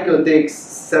cycle takes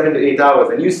 7 to 8 hours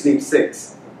and you sleep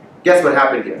 6, guess what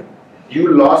happened here?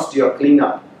 You lost your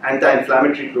cleanup,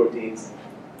 anti-inflammatory proteins,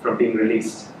 from being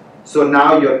released. So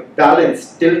now your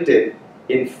balance tilted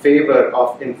in favor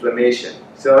of inflammation.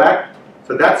 So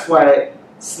that's why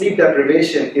sleep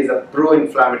deprivation is a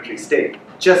pro-inflammatory state,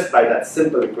 just by that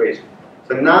simple equation.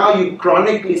 So now you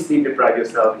chronically sleep deprive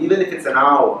yourself, even if it's an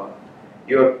hour,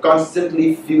 you're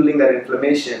constantly fueling that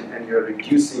inflammation and you're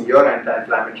reducing your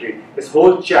anti-inflammatory. This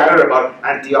whole chatter about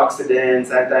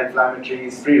antioxidants,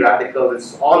 anti-inflammatories, free radicals,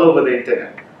 it's all over the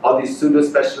internet. All these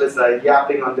pseudo-specialists are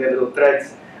yapping on their little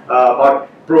threads about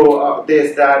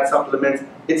this, that, supplements.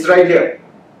 It's right here.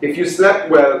 If you slept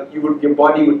well, your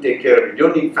body would take care of it. You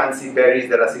don't need fancy berries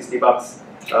that are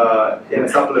 $60 in a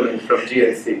supplement from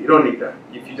GNC. You don't need them.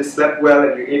 If you just slept well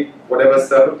and you ate whatever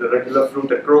served, the regular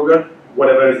fruit at Kroger,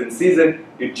 whatever is in season,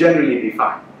 you'd generally be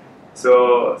fine.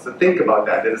 So think about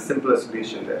that. There's a simpler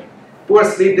solution there. Poor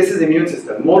sleep, this is immune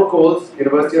system. More colds,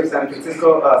 University of San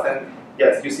Francisco,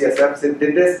 UCSF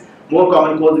did this. More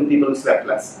common colds in people who slept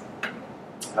less.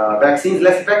 Vaccines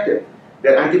less effective.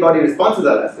 Their antibody responses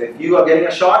are less. So if you are getting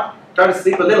a shot, try to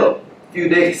sleep a little, a few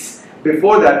days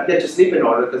before that, get your sleep in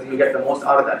order because you'll get the most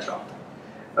out of that shot.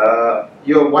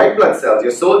 Your white blood cells,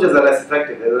 your soldiers are less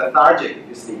effective. They're lethargic if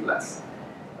you sleep less.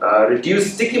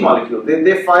 Reduced sticky molecule.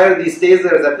 They fire these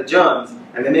tasers at the germs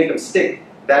and they make them stick.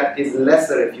 That is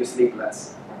lesser if you sleep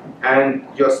less. And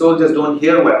your soldiers don't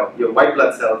hear well. Your white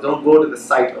blood cells don't go to the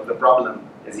site of the problem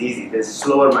as easy. There's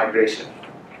slower migration.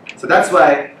 So that's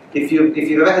why if you've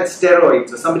ever had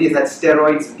steroids or somebody has had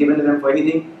steroids given to them for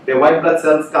anything, their white blood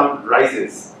cells count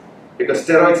rises. Because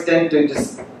steroids tend to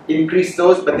just increase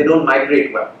those, but they don't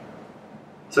migrate well.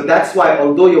 So that's why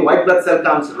although your white blood cell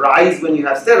counts rise when you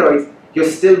have steroids, you're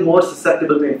still more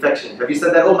susceptible to infection. Have you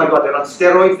said that? Oh my God, they're on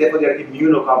steroids, therefore they're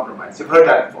immunocompromised. You've heard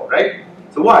that before, right?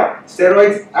 So why?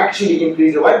 Steroids actually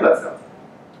increase your white blood cells,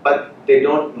 but they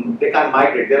can't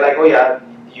migrate. They're like, oh yeah,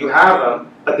 you have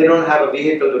them, but they don't have a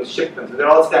vehicle to ship them. So they're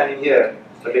all standing here,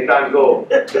 but they can't go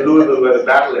to Louisville where the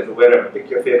battle is or wherever. Pick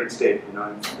your favorite state, you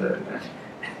know.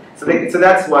 So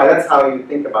that's why. That's how you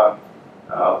think about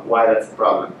why that's the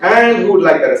problem. And who would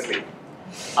like better sleep?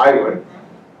 I would.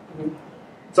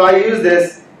 So I used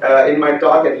this in my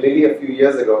talk at Lilly a few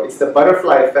years ago. It's the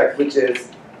butterfly effect, which is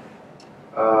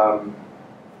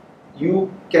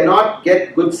you cannot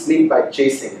get good sleep by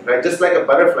chasing it, right? Just like a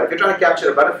butterfly. If you're trying to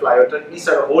capture a butterfly, or at least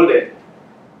try to hold it,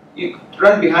 you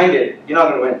run behind it, you're not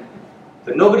going to win.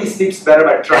 So nobody sleeps better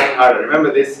by trying harder.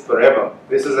 Remember this forever.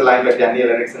 This was a line by Daniel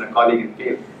Erickson, a colleague in the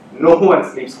field. No one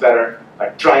sleeps better by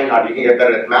trying harder. You can get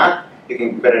better at math, you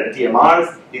can get better at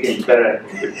TMRs, you can get better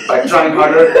by trying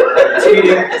harder at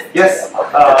reading. Yes,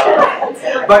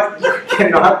 but you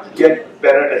cannot get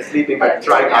better at sleeping by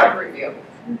trying harder.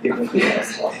 Taking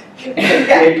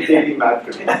math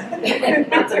review.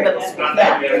 That's a middle school.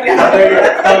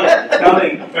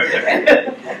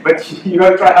 But you got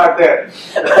to try hard there.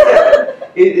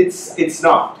 It's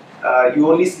not.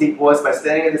 You only sleep worse by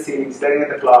staring at the ceiling, staring at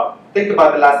the clock. Think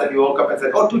about the last time you woke up and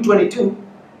said, oh, 2:22.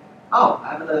 Oh,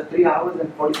 I have another 3 hours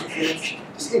and 46 minutes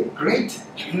to sleep. Great.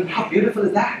 How beautiful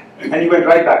is that? And you went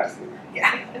right back to sleep.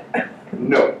 Yeah.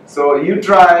 No. So you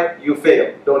try, you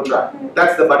fail. Don't try.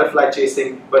 That's the butterfly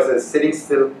chasing versus sitting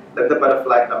still, let the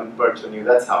butterfly come and perch on you.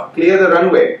 That's how. Clear the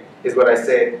runway is what I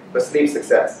say for sleep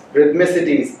success.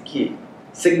 Rhythmicity is key.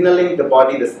 Signaling the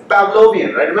body, this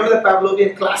Pavlovian, right? Remember the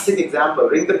Pavlovian classic example.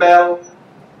 Ring the bell,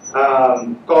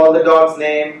 call the dog's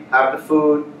name, have the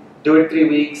food, do it 3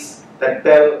 weeks. That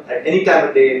bell at any time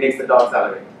of day makes the dog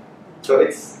salivate. So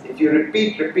it's, if you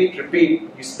repeat,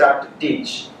 you start to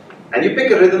teach. And you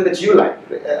pick a rhythm that you like,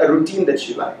 a routine that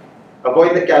you like.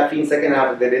 Avoid the caffeine second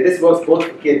half of the day. This works both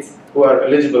for kids who are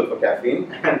eligible for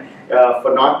caffeine and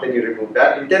for not, then you remove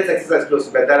that. Intense exercise close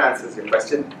to bed, that answers your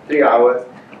question. 3 hours.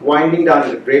 Winding down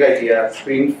is a great idea.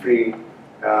 Screen free.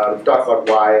 We've talked about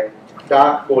why.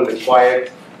 Dark, cold, and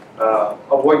quiet.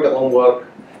 Avoid the homework.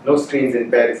 No screens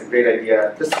in bed is a great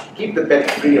idea. Just keep the bed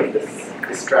free of this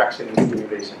distraction and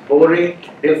stimulation. Boring,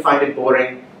 they'll find it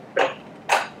boring.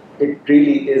 It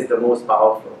really is the most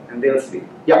powerful, and they'll sleep.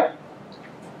 Yeah?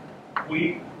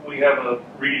 We have a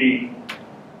reading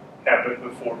habit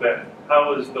before bed.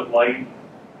 How is the light?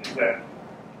 Is that,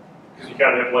 because you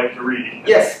got to have light to read.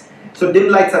 Yes. So dim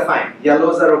lights are fine.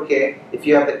 Yellows are okay. If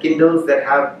you have the Kindles that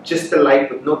have just a light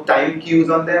with no time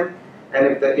cues on them, and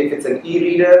if it's an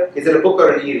e-reader, is it a book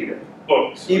or an e-reader?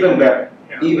 Books. Even better.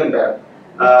 Yeah. Even better.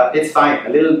 It's fine. A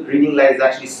little reading light is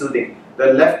actually soothing.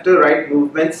 The left to right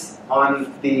movements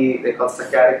on they call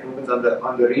saccadic movements on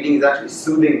the reading is actually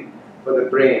soothing for the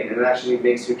brain, and it actually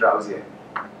makes you drowsier.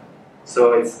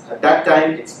 So it's at that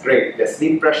time it's great. Their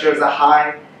sleep pressures are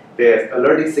high, their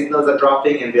alerting signals are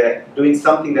dropping, and they're doing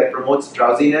something that promotes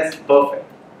drowsiness. Perfect.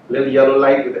 A little yellow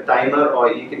light with a timer,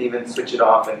 or you can even switch it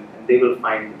off, and they will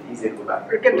find it easier to go back.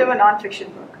 Or give them a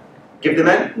non-fiction book. Give them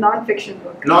a Non-fiction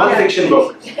book. non-fiction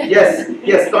book.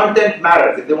 Yes, content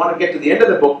matters. If they want to get to the end of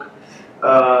the book,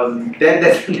 then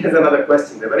there's another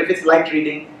question there. But if it's light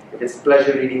reading, if it's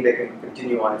pleasure reading, they can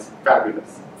continue on. It's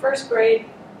fabulous. First grade,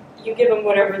 you give them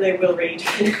whatever they will read.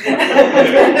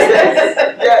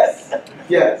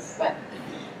 Yes. But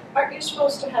aren't you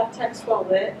supposed to have text well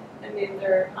lit? I mean,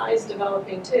 their eyes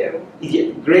developing too.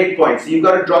 Yeah, great point. So you've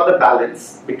got to draw the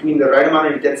balance between the right amount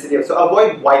of intensity. So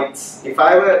avoid whites. If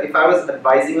I was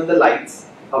advising on the lights,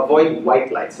 avoid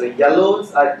white lights. So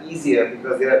yellows are easier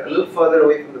because they are a little further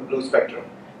away from the blue spectrum.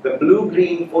 The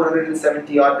blue-green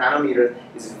 470 odd nanometers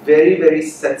is very, very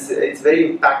sensitive. It's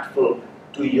very impactful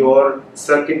to your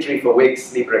circuitry for wake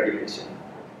sleep regulation.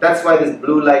 That's why this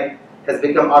blue light has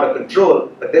become out of control.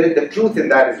 But the truth in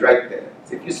that is right there.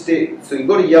 So if you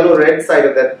go to yellow-red side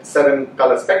of that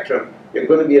 7-color spectrum, you're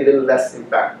going to be a little less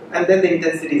impactful. And then the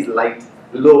intensity is light,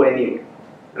 low anyway.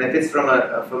 And if it's from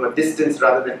a distance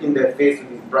rather than in their face with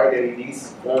these bright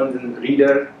LEDs, phones and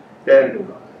reader, then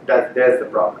there's the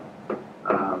problem.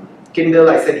 Kindle,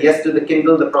 I said yes to the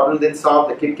Kindle, the problem didn't solve.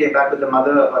 The kid came back with the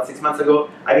mother about 6 months ago.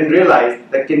 I didn't realize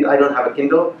that I don't have a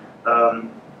Kindle.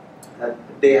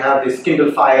 They have this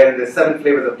Kindle Fire, and there's 7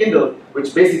 flavors of Kindle,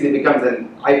 which basically becomes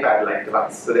an iPad-like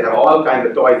device. So they have all kinds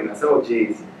of toys, and I said, oh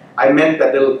geez. I meant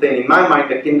that little thing. In my mind,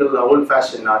 the Kindle are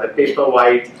old-fashioned now, the paper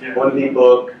white, only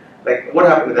book. Like, what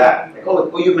happened to that? Like,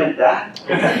 oh, you meant that?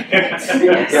 Yes,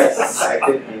 I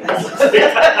did mean that.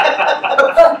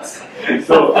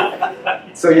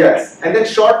 So yes. And then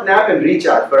short nap and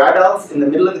recharge. For adults, in the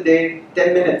middle of the day,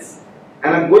 10 minutes.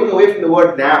 And I'm going away from the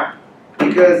word nap,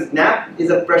 because nap is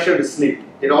a pressure to sleep.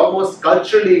 It almost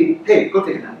culturally, hey, go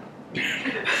take a nap.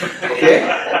 Okay?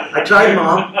 I tried,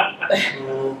 Mom.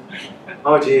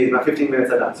 Oh geez, my 15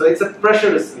 minutes are done. So it's a pressure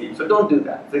to sleep. So don't do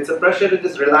that. So it's a pressure to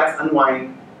just relax,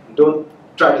 unwind. Don't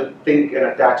try to think and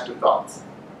attach to thoughts.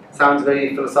 Sounds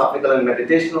very philosophical and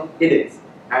meditational. It is.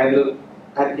 And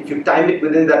if you time it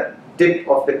within that dip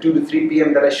of the 2 to 3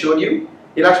 p.m. that I showed you,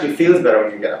 it actually feels better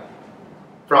when you get up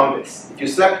from this. If you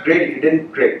slept, great. If you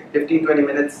didn't, great. 15-20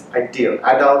 minutes, ideal.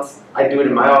 Adults, I do it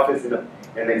in my office in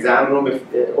an exam room. If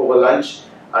over lunch,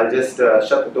 I'll just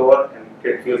shut the door and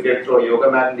It feels good. Throw a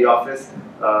yoga mat in the office.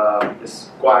 It's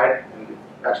quiet and it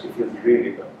actually feels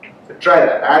really good. So try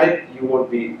that. Add it. You won't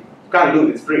be. You can't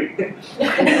lose. It's free.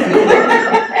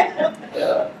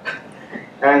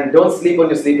 And don't sleep on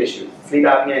your sleep issues. Sleep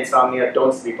apnea, insomnia.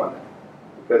 Don't sleep on them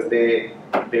because they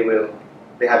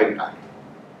have impact.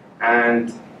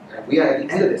 And we are at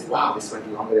the end of this. Wow, this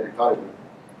went longer than I thought it would.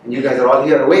 And you guys are all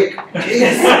here awake.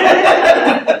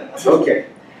 Yes. Okay.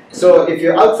 So if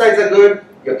your outsides are good,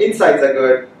 your insides are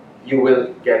good, you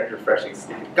will get refreshing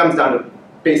sleep. It comes down to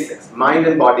basics, mind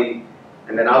and body,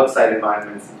 and then outside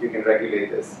environments. If you can regulate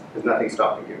this, there's nothing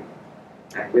stopping you.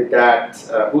 And with that,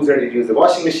 who's ready to use the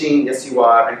washing machine? Yes, you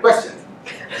are. And questions?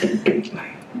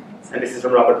 And this is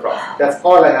from Robert Frost. That's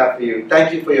all I have for you.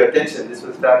 Thank you for your attention. This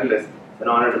was fabulous. It's an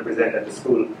honor to present at the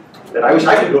school that I wish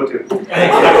I could go to.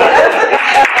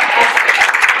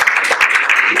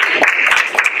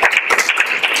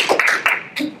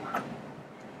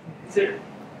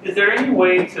 Is there any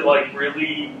way to like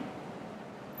really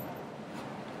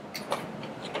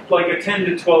like a 10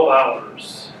 to 12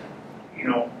 hours? You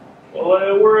know,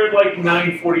 well, we're at like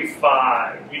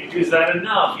 9:45. Is that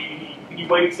enough? He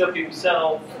wakes up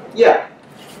himself. Yeah.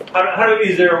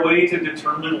 Is there a way to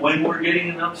determine when we're getting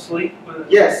enough sleep?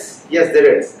 Yes,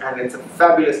 there is, and it's a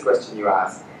fabulous question you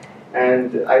asked.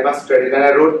 And I must credit, and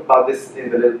I wrote about this in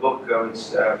the little book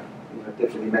which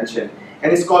Tiffany mentioned,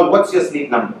 and it's called "What's Your Sleep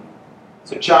Number?"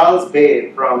 So Charles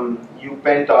Bay from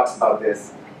UPenn talks about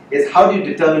this. Is how do you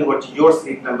determine what your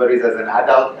sleep number is as an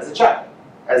adult, as a child,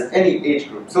 as any age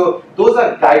group? So those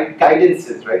are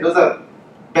guidances, right? Those are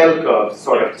bell curves,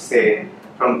 sort of to say.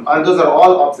 And those are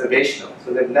all observational,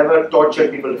 so they've never tortured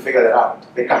people to figure that out.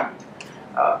 They can't.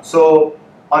 So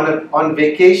on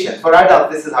vacation, for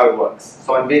adults, this is how it works.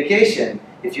 So on vacation,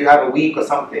 if you have a week or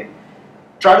something,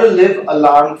 try to live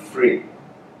alarm free.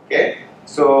 Okay?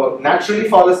 So naturally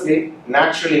fall asleep,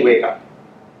 naturally wake up.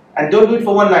 And don't do it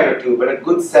for one night or two, but a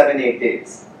good 7-8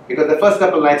 days. Because the first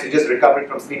couple of nights you just recovered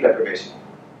from sleep deprivation.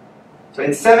 So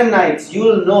in 7 nights,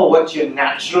 you'll know what your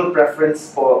natural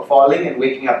preference for falling and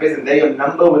waking up is, and then your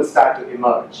number will start to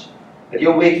emerge. That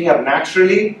you're waking up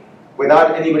naturally,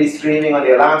 without anybody screaming, or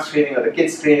the alarm screaming, or the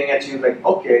kids screaming at you, like,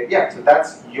 okay, yeah, so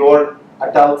that's your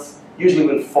adults usually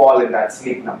will fall in that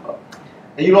sleep number.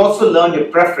 And you'll also learn your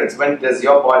preference. When does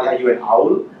your body, are you an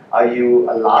owl? Are you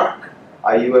a lark?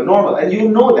 Are you a normal? And you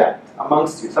know that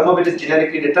amongst you. Some of it is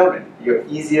genetically determined. You're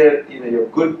easier, you're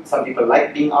good. Some people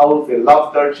like being owls. They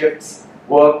love third shifts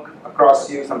work across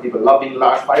you. Some people love being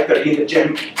large, 5:30 in the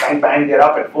gym, bang, bang, they're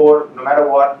up at 4, no matter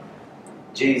what.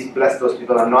 Geez, bless those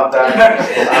people, I'm not that.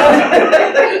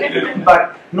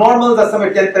 But normals are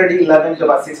somewhere 10:30, 11 to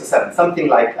about 6 or 7, something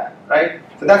like that, right?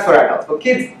 So that's for adults. For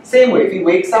kids, same way. If he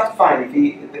wakes up, fine.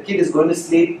 If the kid is going to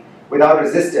sleep without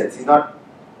resistance, he's not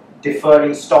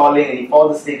deferring, stalling, and he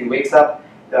falls asleep, he wakes up,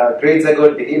 grades are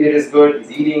good, behavior is good,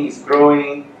 he's eating, he's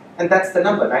growing, and that's the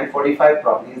number. 9:45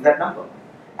 probably is that number.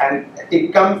 And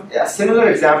it comes, a similar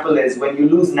example is when you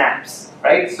lose naps,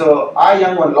 right? So our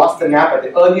young one lost the nap at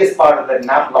the earliest part of the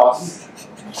nap loss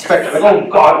spectrum. Like, oh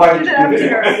God, why did you do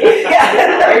this? Right?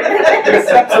 If we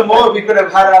slept some more, we could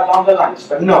have had a longer lunch.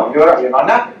 But no, you're not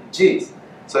napping. Jeez.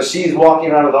 So she's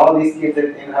walking around with all these kids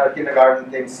in her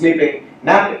kindergarten thing, sleeping,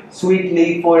 napping,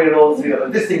 sweetly, 4-year-olds.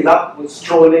 This thing's up,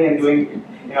 strolling and doing,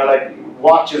 like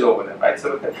watches over them, right?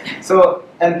 So,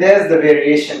 and there's the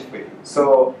variation for you.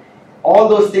 So, all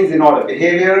those things in order: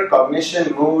 behavior,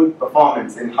 cognition, mood,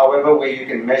 performance, in however way you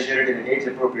can measure it in an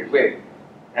age-appropriate way.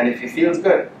 And if he feels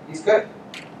good, he's good.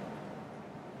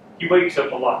 He wakes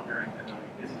up a lot during the night.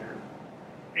 Is there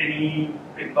any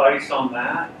advice on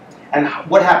that? And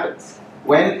what happens?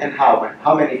 When and how?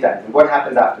 How many times? And what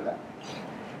happens after that?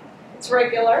 It's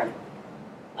regular.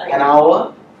 An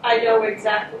hour? I know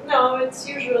exactly. No, it's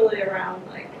usually around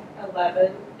like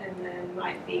 11, and then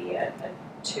might be at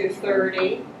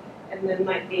 2:30. And then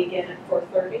might be again at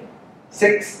 4:30.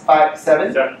 6, 5,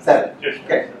 7? 7.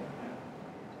 Okay.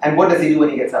 And what does he do when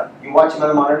he gets up? You watch him on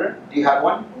the monitor? Do you have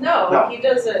one? No, he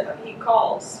does it. He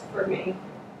calls for me.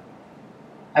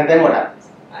 And then what happens?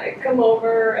 I come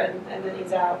over and then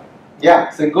he's out. Yeah,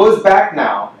 so it goes back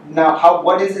now. Now,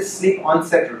 what is his sleep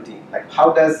onset routine? Like,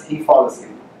 how does he fall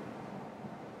asleep?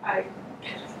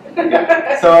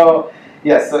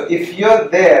 So if you're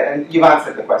there, and you've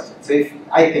answered the question, so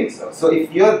I think so. So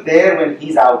if you're there when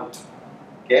he's out,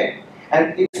 okay,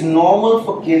 and it's normal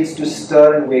for kids to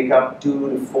stir and wake up 2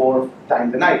 to 4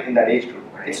 times a night in that age group.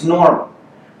 It's normal.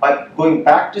 But going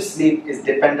back to sleep is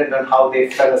dependent on how they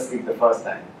fell asleep the first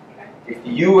time. If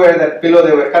you were that pillow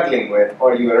they were cuddling with,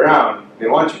 or you were around, they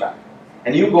want you back.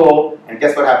 And you go, and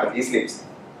guess what happens? He sleeps.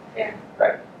 Yeah.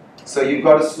 Right. So you've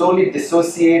got to slowly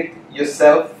dissociate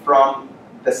yourself from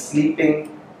the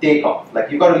sleeping takeoff.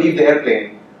 Like you've got to leave the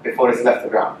airplane before it's left the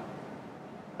ground.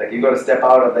 Like you've got to step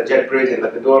out of the jet bridge and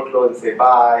let the door close and say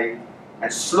bye.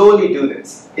 And slowly do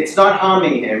this. It's not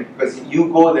harming him because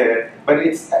you go there, but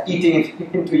it's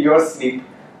eating into your sleep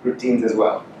routines as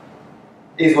well,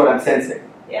 is what I'm sensing.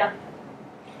 Yeah.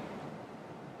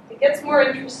 It gets more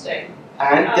interesting.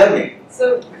 And tell me.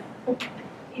 So,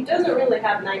 he doesn't really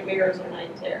have nightmares or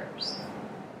night terrors,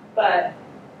 but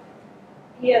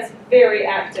he has very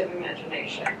active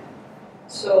imagination.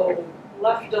 So,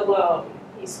 left alone,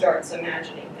 he starts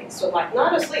imagining things. So, like,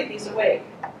 not asleep, he's awake.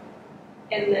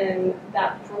 And then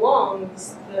that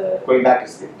prolongs the... Going back to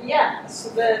sleep. Yeah, so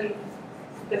then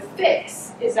the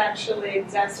fix is actually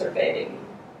exacerbating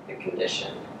the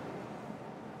condition.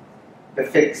 The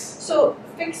fix. So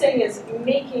fixing is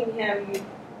making him,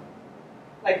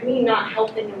 like me not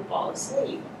helping him fall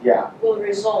asleep, Yeah. will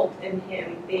result in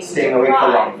him being Staying awake for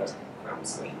longer. from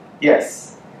sleep.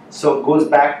 Yes. So it goes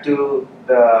back to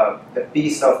the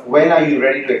piece of when are you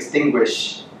ready to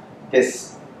extinguish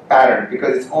this pattern,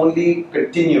 because it's only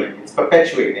continuing, it's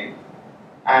perpetuating,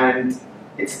 and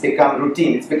it's become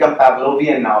routine, it's become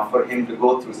Pavlovian now for him to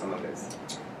go through some of this.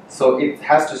 So it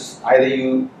has to, either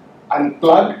you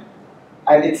unplug,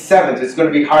 and it's 7, so it's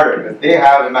going to be harder, because they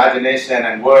have imagination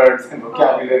and words and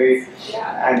vocabulary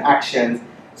and actions.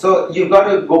 So you've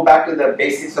got to go back to the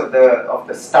basics of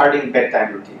the starting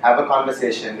bedtime routine. Have a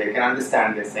conversation, they can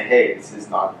understand this, say, hey, this is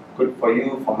not good for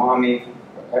you, for mommy,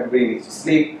 everybody needs to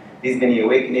sleep. These many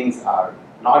awakenings are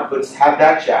not good. Have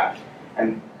that chat.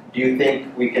 And do you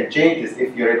think we can change this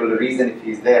if you're able to reason if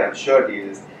he's there? I'm sure he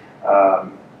is.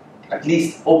 At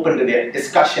least open to the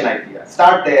discussion idea.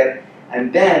 Start there,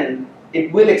 and then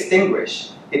it will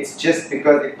extinguish. It's just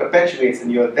because it perpetuates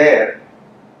and you're there,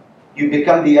 you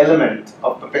become the element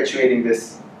of perpetuating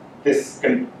this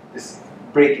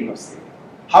breaking of sleep.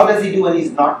 How does he do when he's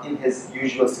not in his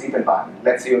usual sleep environment?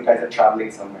 Let's say you guys are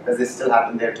traveling somewhere. Does this still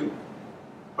happen there too?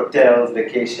 Hotels,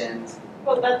 vacations.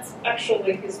 Well, that's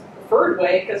actually his preferred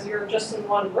way because you're just in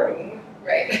one room.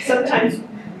 Right. Sometimes,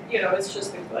 it's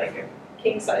just like a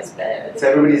king-size bed. So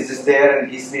everybody's just there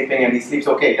and he's sleeping and he sleeps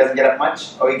okay. He doesn't get up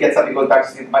much, or he gets up, he goes back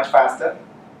to sleep much faster.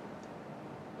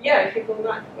 Yeah, he will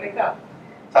not wake up.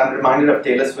 So I'm reminded of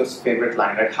Taylor Swift's favorite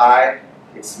line, right? Hi,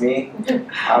 it's me.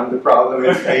 I'm the problem.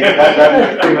 It's me.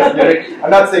 That's the famous lyric. I'm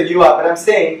not saying you are, but I'm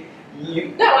saying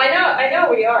you. No, I know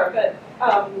we are, but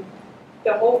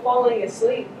the whole falling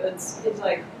asleep, it's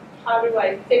like, how do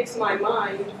I fix my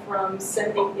mind from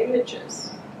sending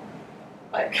images?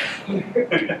 Like,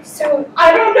 So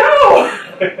I don't know!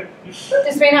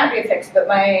 this may not be a fix, but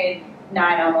my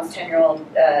 9, almost 10-year-old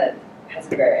has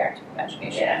a very active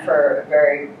imagination. Yeah. For a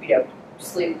very,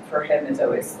 sleep for him is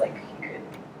always like he could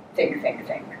think.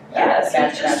 Yes,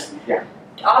 Imagine. Yeah.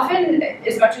 Often,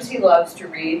 as much as he loves to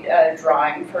read,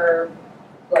 drawing for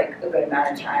like a good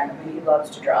amount of time. I mean, he loves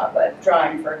to draw, but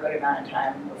drawing for a good amount of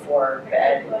time before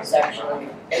bed is actually,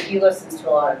 and he listens to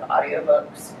a lot of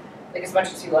audiobooks. Like, as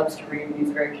much as he loves to read, and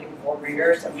he's a very capable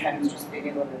reader, sometimes just being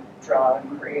able to draw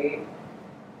and create.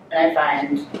 And I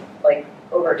find, like,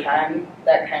 over time,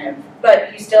 that kind of,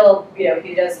 but he still,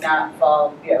 he does not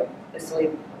fall,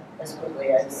 asleep as quickly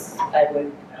as I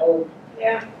would hope.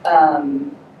 Yeah.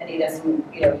 And he doesn't,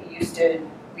 we used to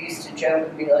joke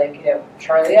and be like,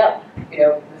 Charlie up,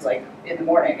 it was like in the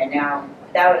morning, and now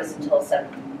that was until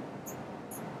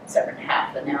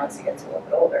 7:30, and now as he gets a little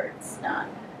bit older, it's not,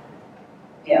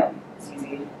 it's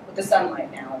easy. With the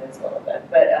sunlight now, it is a little bit,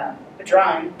 but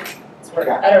drawing, it's work.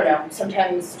 I don't know,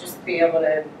 sometimes just being able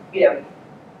to,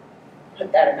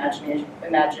 put that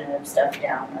imaginative stuff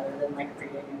down rather than like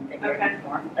reading and thinking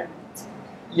more.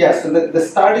 Yeah, so the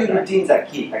starting routines are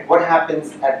key. Like what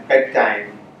happens at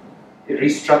bedtime,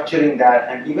 restructuring that,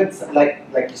 and even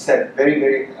like you said,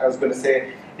 very, I was going to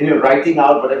say, writing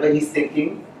out whatever he's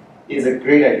thinking is a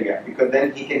great idea, because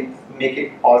then he can make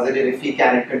it positive if he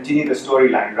can and continue the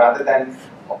storyline rather than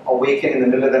awaken in the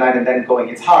middle of the night and then going.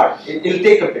 It's hard. It'll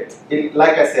take a bit.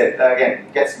 Like I said, again,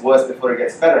 it gets worse before it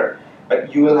gets better.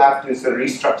 But you will have to sort of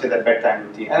restructure that bedtime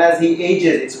routine. And as he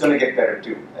ages, it's going to get better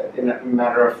too, in a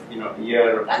matter of a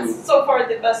year or two. That's so far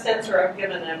the best answer I've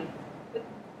given him.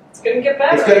 It's going to get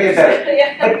better. It's going to get better.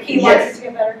 Yeah. He wants it to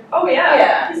get better. Oh yeah.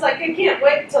 Yeah. He's like, I can't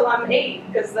wait till I'm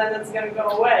 8 because then it's going to go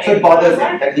away. So it bothers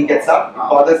him that he gets up. It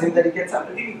bothers him that he gets up.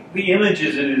 I think the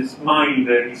images in his mind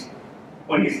that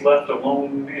when he's left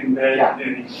alone in bed,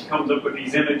 and he comes up with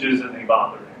these images and they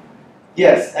bother him.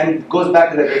 Yes, and it goes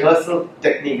back to the rehearsal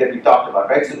technique that we talked about,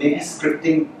 right? So maybe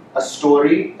scripting a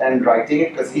story and writing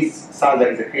it, because he sounds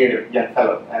like he's a creative young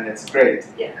fellow, and it's great.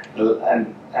 Yeah.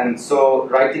 And so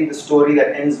writing the story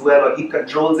that ends well, or he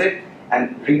controls it,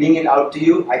 and reading it out to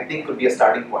you, I think could be a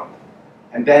starting point.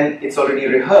 And then it's already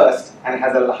rehearsed and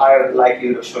has a higher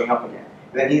likelihood of showing up again.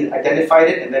 And then he's identified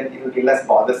it, and then it will be less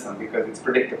bothersome because it's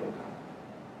predictable.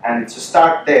 And to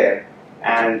start there,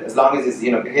 and as long as his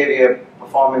behavior,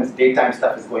 performance, daytime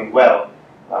stuff is going well,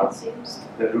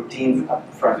 the routines up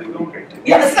front will be great too.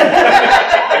 Yes.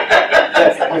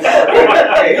 Yes.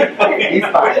 He's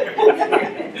fine.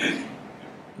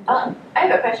 I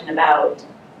have a question about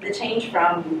the change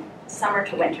from summer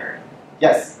to winter.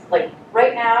 Yes. Like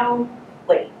right now,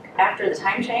 like after the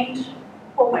time change,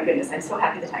 oh my goodness, I'm so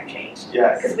happy the time changed.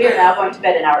 Yes. Because we are now going to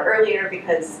bed an hour earlier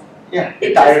because you're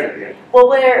tired of it. Well,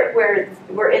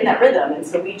 we're in that rhythm, and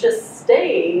so we just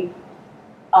stay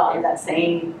on that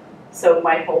same. So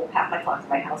half my clocks in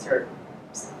my house are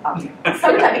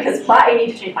summertime because I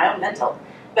need to change my own mental.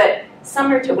 But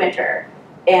summer to winter,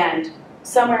 and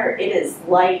summer it is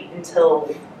light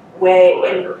until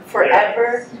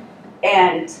forever.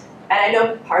 And I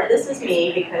know part of this is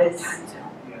me because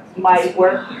my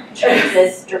work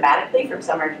changes dramatically from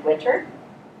summer to winter.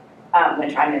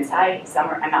 Winter I'm inside,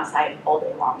 summer I'm outside all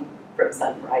day long from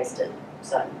sunrise to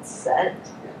sunset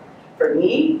for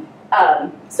me.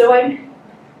 So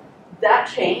that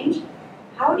change,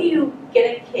 how do you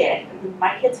get a kid,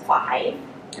 my kid's 5,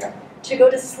 to go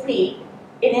to sleep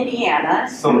in Indiana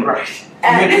so right.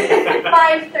 at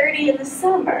 5:30 in the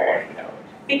summer?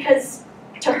 Because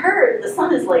to her, the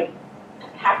sun is like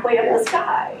halfway up the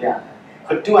sky. Yeah.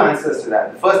 So 2 answers to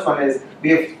that. The first one is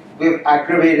we've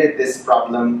aggravated this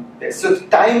problem. So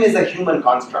time is a human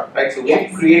construct, right? So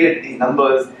we've created these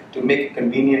numbers to make it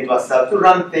convenient to ourselves, to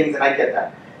run things, and I get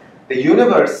that. The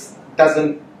universe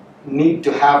doesn't need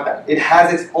to have that. It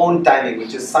has its own timing,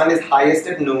 which is sun is highest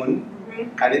at noon,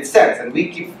 and it sets. And we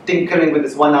keep tinkering with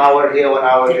this 1 hour here, 1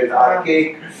 hour there,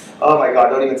 archaic. Oh my God,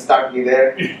 don't even start me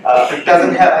there. It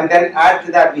doesn't have, and then add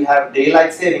to that we have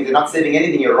daylight savings. You're not saving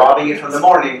anything, you're robbing it from the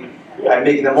morning and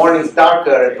making the mornings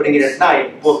darker and putting it at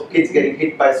night. Poor kids getting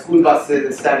hit by school buses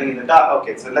and standing in the dark.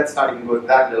 Okay, so let's not even go to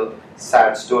that little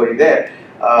sad story there.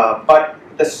 But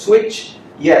the switch,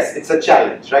 yes, it's a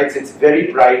challenge, right? So it's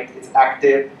very bright, it's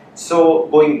active. So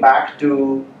going back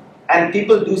to, and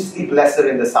people do sleep lesser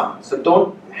in the summer. So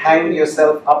don't hang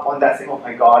yourself up on that saying, oh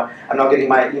my God, I'm not getting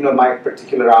my, my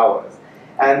particular hours.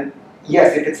 And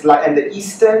yes, if it's like, and the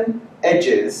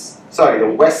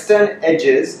the western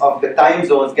edges of the time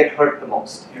zones get hurt the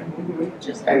most.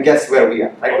 And guess where we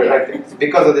are, right? We're right there. So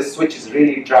because of this switch is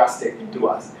really drastic to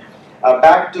us.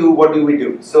 Back to what do we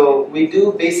do? So we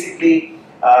do basically,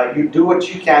 you do what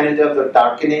you can in terms of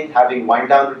darkening, having wind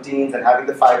down routines, and having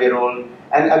the 5-year-old.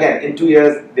 And again, in 2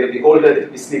 years, they'll be older, they'll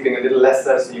be sleeping a little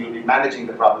lesser, so you'll be managing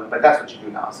the problem. But that's what you do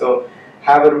now. So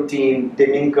have a routine,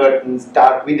 dimming curtains,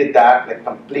 dark. We did that, like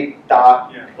complete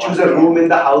dark. Choose a room in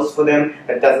the house for them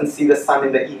that doesn't see the sun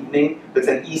in the evening. It's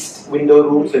an east window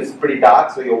room, so it's pretty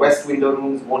dark. So your west window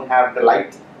rooms won't have the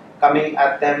light coming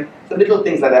at them. So little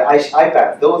things like that.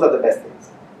 iPads, those are the best things.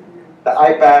 The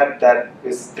iPad that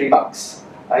is $3,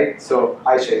 right? So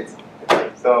eye shades.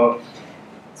 So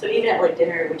even at like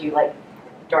dinner, would you like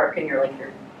darken your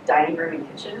dining room and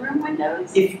kitchen room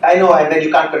windows? I know, and then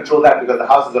you can't control that because the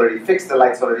house is already fixed, the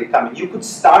light's already coming. You could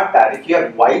start that. If you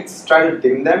have whites, try to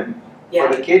dim them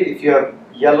for the kid. If you have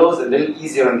yellows, a little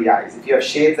easier on the eyes. If you have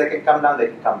shades that can come down, they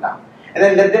can come down. And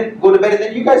then let them go to bed, and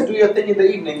then you guys do your thing in the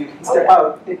evening. You can step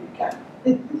out if you can.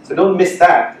 So don't miss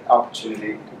that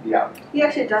opportunity to be out. He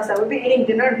actually does that. We'll be eating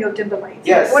dinner and he'll dim the lights.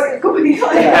 Yes. What is going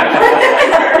on?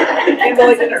 And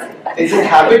go to dinner. It's a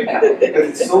habit now because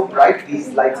it's so bright. These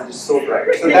lights are just so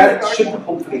bright. So that should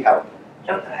hopefully help.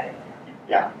 Okay.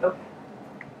 Yeah.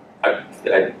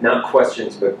 Not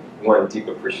questions, but one deep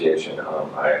appreciation.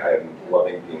 I'm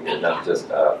loving being here, not just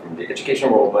from the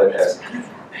educational role, but as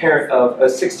parent of a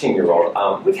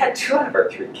 16-year-old. We've had 2 out of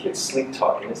our 3 kids sleep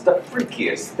talking. It's the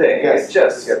freakiest thing. Yes. It's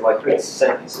just like 3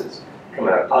 sentences come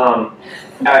out.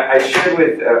 I shared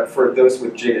with, for those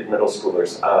with jaded middle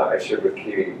schoolers, I shared with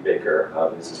Katie Baker,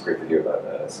 this is a great video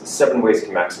about 7 ways to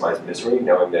maximize misery,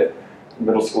 knowing that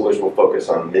middle schoolers will focus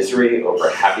on misery over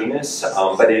happiness,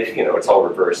 but it's all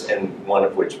reversed, and one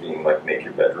of which being like make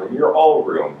your bedroom your all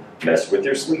room, mess with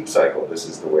your sleep cycle. This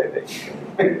is the way that you can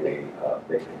really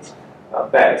make things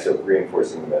bad, so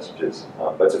reinforcing the messages.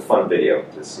 But it's a fun video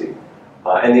to see.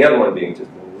 And the other one being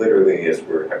just literally as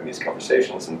we're having these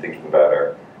conversations and thinking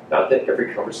about not that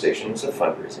every conversation is a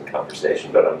fundraising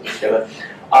conversation, but I'm just gonna,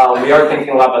 we are thinking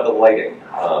a lot about the lighting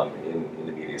in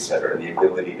the meeting. activity center and the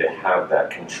ability to have that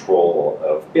control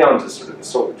of, beyond just sort of the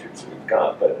solar tubes that we've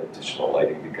got, but additional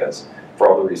lighting, because for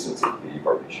all the reasons that you've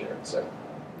already shared. So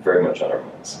very much on our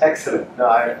minds. Excellent. No,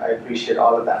 I appreciate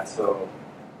all of that. So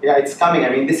yeah, it's coming. I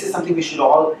mean, this is something we should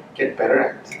all get better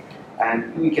at.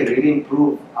 And we can really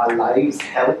improve our lives,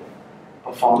 health,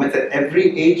 performance, and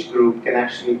every age group can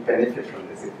actually benefit from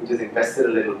this if we just invested a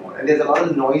little more. And there's a lot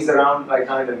of noise around right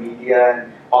now in the media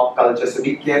and pop culture, so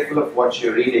be careful of what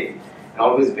you're reading and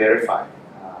always verify.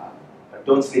 But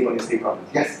don't sleep on your sleep problems.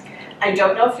 Yes? I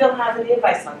don't know if you'll have any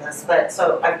advice on this, but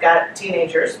so I've got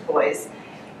teenagers, boys,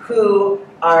 who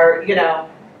are, you know,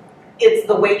 it's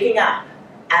the waking up.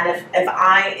 And if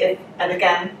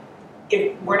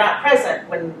we're not present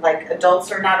when like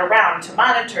adults are not around to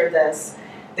monitor this,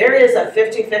 there is a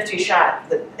 50-50 shot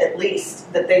that at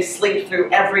least that they sleep through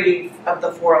every of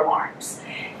the 4 alarms.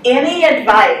 Any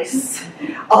advice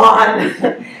on,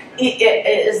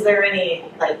 is there any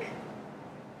like,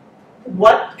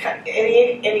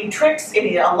 any tricks,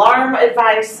 any alarm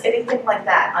advice, anything like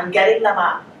that on getting them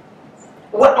up?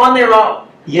 What, on their own?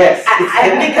 Yes.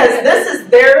 Because this is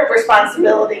their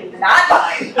responsibility, not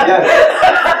mine.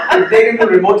 Yes. If they can do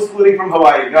remote schooling from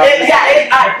Hawaii. No,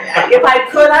 if I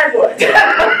could, I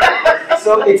would.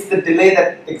 So it's the delay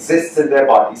that exists in their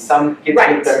body. Some kids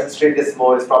will demonstrate this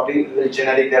more. It's probably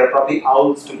genetic. There are probably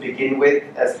owls to begin with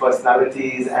as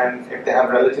personalities, and if they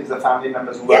have relatives or family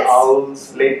members who are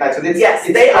owls late night, so it's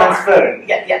transferring.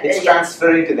 It's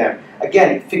transferring to them.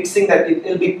 Again, fixing that,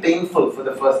 it'll be painful for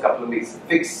the first couple of weeks.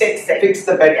 Fix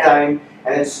the bedtime,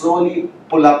 and then slowly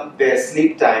pull up their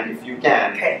sleep time if you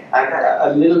can. And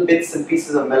a little bits and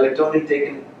pieces of melatonin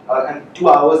taken and 2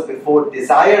 hours before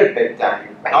desired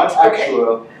bedtime, not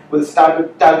actual, will start to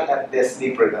tug at their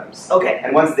sleep rhythms.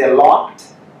 And once they're locked,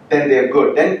 then they're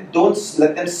good. Then don't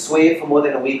let them sway for more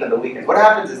than a week on the weekends. What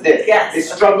happens is this: they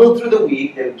struggle through the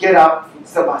week, they'll get up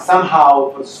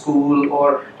somehow for school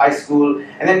or high school,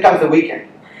 and then comes the weekend.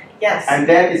 And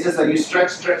then it's just like you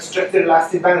stretch the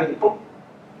elastic band, and you boom,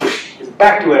 it's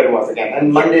back to where it was again.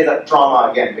 And Mondays are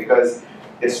trauma again because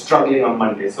they're struggling on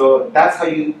Monday. So that's how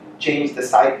you change the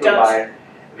cycle by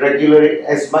regularly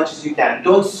as much as you can.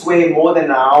 Don't sway more than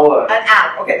an hour. An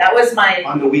hour, okay, that was my...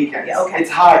 On the weekends. It's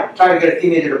hard. Try to get a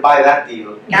teenager to buy that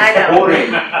deal. It's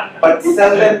boring. But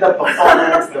sell them the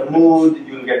performance, the mood,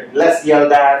 you'll get less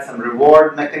yelled at, some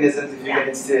reward mechanisms if you get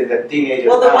into the teenagers.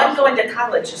 Well, the one going to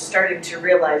college is starting to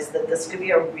realize that this could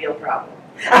be a real problem.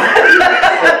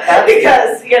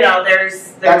 Because, you know,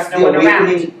 there's no one around.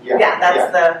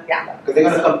 Because they're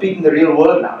going to compete in the real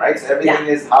world now, right? So everything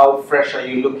is how fresh are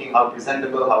you looking, how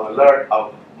presentable, how alert,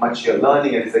 how much you're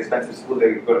learning at this expensive school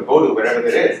they're going to go to, wherever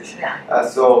it is.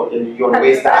 So you want to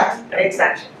waste that.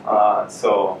 Exactly.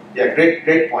 So, yeah,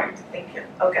 great point. Thank you.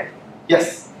 Okay.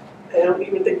 Yes? I don't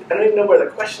even know where the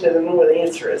question is, I don't know where the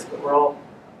answer is, but we're all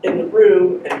in the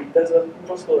room, and those are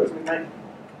middle schoolers,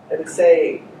 I would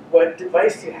say, what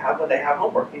advice do you have when they have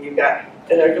homework? And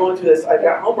they're going through this, I've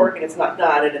got homework and it's not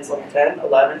done, and it's like 10,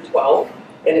 11, 12,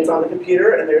 and it's on the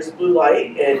computer, and there's blue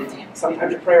light, and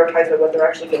sometimes you prioritize by what they're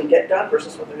actually going to get done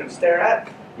versus what they're going to stare at.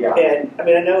 And I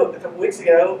mean, I know a couple weeks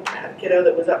ago, I had a kiddo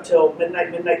that was up till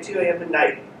midnight, 2 a.m.,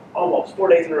 midnight, almost 4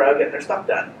 days in a row getting their stuff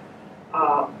done.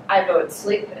 I vote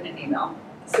sleep in an email.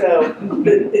 So,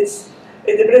 but it's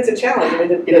a challenge. I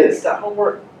mean, the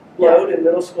homework load in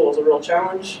middle school is a real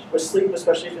challenge with sleep,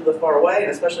 especially if you live far away,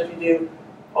 and especially if you do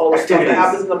all the stuff that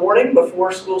happens in the morning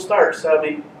before school starts. So I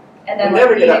mean, and then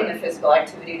like needing the physical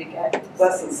activity to get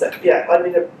less than 6. Yeah, I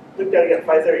mean, we've got to get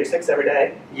 5:30 or 6 every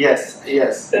day. Yes.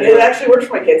 And it actually works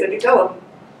for my kids. I do tell them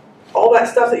all that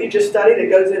stuff that you just studied, it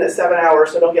goes in at 7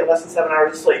 hours, so don't get less than 7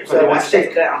 hours of sleep. So I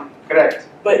stick it down. Correct.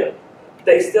 But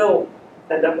they still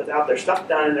end up without their stuff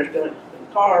done, and they're still in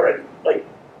the car, and like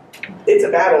it's a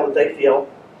battle that they feel.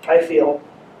 I feel.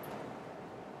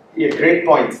 Yeah, great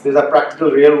points. These are practical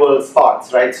real world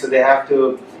spots, right? So they have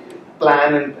to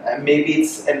plan, and maybe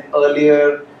it's an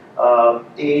earlier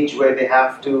age where they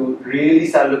have to really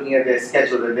start looking at their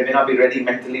schedule, and they may not be ready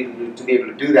mentally to be able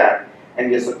to do that.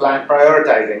 And yes, so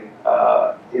prioritizing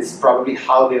is probably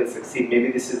how they'll succeed.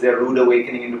 Maybe this is their rude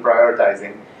awakening into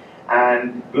prioritizing.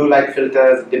 And blue light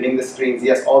filters, dimming the screens,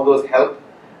 yes, all those help,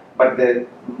 but the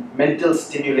mental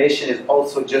stimulation is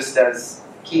also just as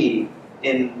key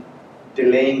in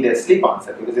delaying their sleep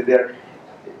onset, because if they're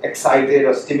excited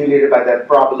or stimulated by that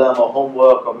problem or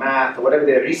homework or math or whatever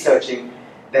they're researching,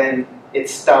 then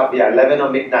it's tough. 11 or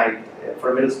midnight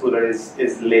for a middle schooler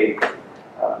is late.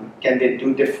 Can they do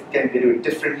it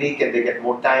differently? Can they get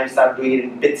more time, start doing it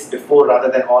in bits before rather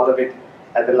than all of it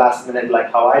at the last minute,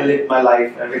 like how I lived my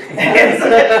life and everything else?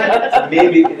 So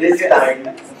maybe it is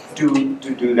time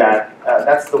to do that.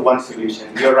 That's the one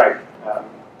solution. You're right.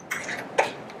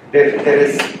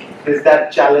 There's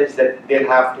that challenge that they'll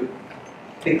have to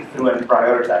think through and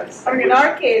prioritize. I mean, in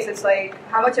our case, it's like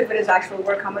how much of it is actual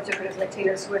work, how much of it is like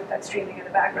Taylor Swift that's streaming in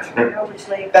the background, you know, which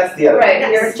like That's the other. Right.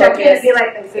 thing. you're checking and be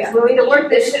like, is this really the work?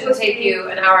 This shouldn't take you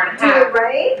an hour and a Do it half.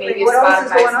 right? Maybe Like, what else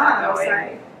is Spotify's going not on going.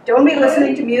 outside? Don't be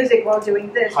listening to music while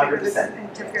doing this. 100%.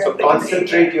 Interfere So with the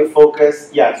concentrate your focus.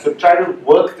 Yeah. So try to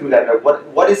work through that. Like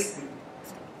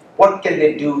what can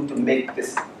they do to make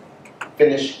this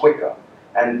finish quicker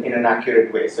and in an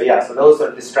accurate way? So yeah. So those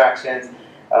are distractions.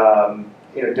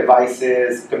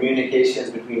 Devices, communications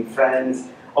between friends.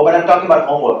 Oh, but I'm talking about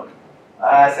homework.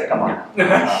 I said, come on.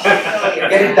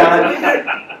 Get it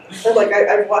done. So like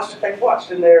I've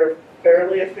watched, and they're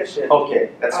fairly efficient. Okay,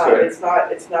 that's good. It's not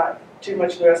too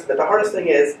much of the rest of it. The hardest thing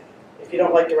is if you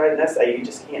don't like to write an essay, you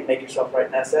just can't make yourself write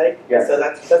an essay. Yes. So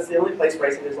that's the only place where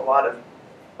I see there's a lot of.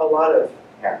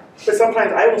 Yeah. But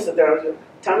sometimes I will sit there and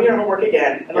tell me your homework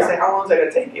again, and I'll say, how long is that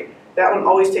going to take you? That one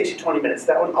always takes you 20 minutes.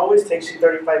 That one always takes you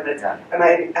 35 minutes. Yeah. And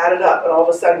I add it up, and all of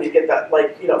a sudden you get that,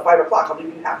 5 o'clock. I'm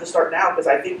like, you have to start now because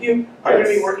I think you are going to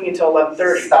be working until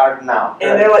 11:30. Start now.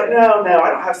 And they're like, no, I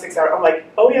don't have 6 hours. I'm like,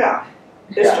 oh yeah.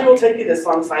 History will take you this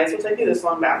long. Science will take you this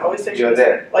long. Math always takes you You're this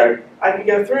there. long. Right. I can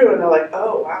go through, and they're like,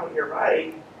 oh wow, you're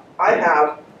right. I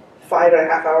have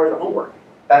 5.5 hours of homework.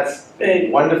 That's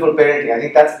And wonderful parenting. I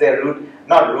think that's their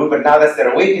not root, but now that's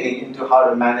their awakening into how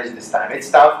to manage this time. It's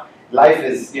tough. Life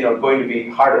is, going to be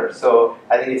harder. So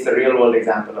I think it's a real world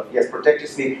example of, yes, protect your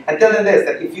sleep. And tell them this,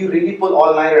 that if you really pull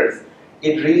all-nighters,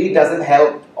 it really doesn't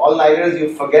help. All-nighters,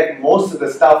 you forget most of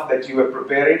the stuff that you were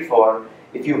preparing for.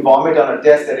 If you vomit on a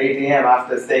test at 8 a.m.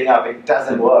 after staying up, it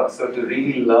doesn't work. So to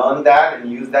really learn that and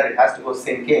use that, it has to go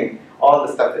sink in, all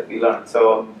the stuff that we learned.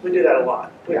 So we do that a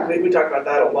lot. We talk about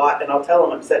that a lot, and I'll tell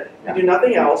them, I said, you do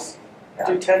nothing else.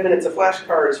 Do 10 minutes of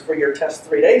flashcards for your test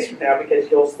 3 days from now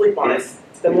because you'll sleep on it.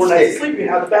 The more nights of sleep you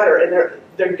have, the better. And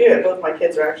they're good. Both my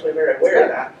kids are actually very aware of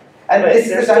that. And but this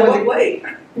is the time still late.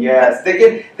 Yes,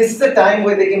 this is the time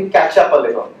where they can catch up a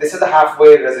little. This is the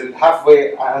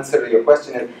halfway answer to your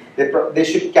question. Is they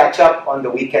should catch up on the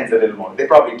weekends a little more. They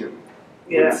probably do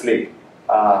with sleep,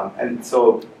 and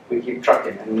so we keep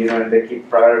trucking, and they keep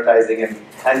prioritizing,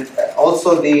 and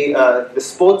also the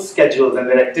sports schedules and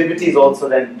their activities also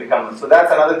then become. So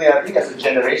that's another thing. I think as a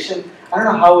generation, I don't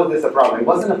know how is this a problem. It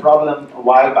wasn't a problem a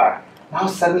while back. Now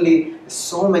suddenly there's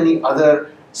so many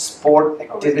other sport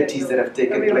activities that have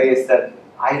taken place that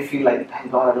I feel like,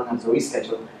 thank God I don't have Zoe's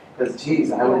schedule, because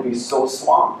geez, I would be so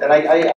swamped. And I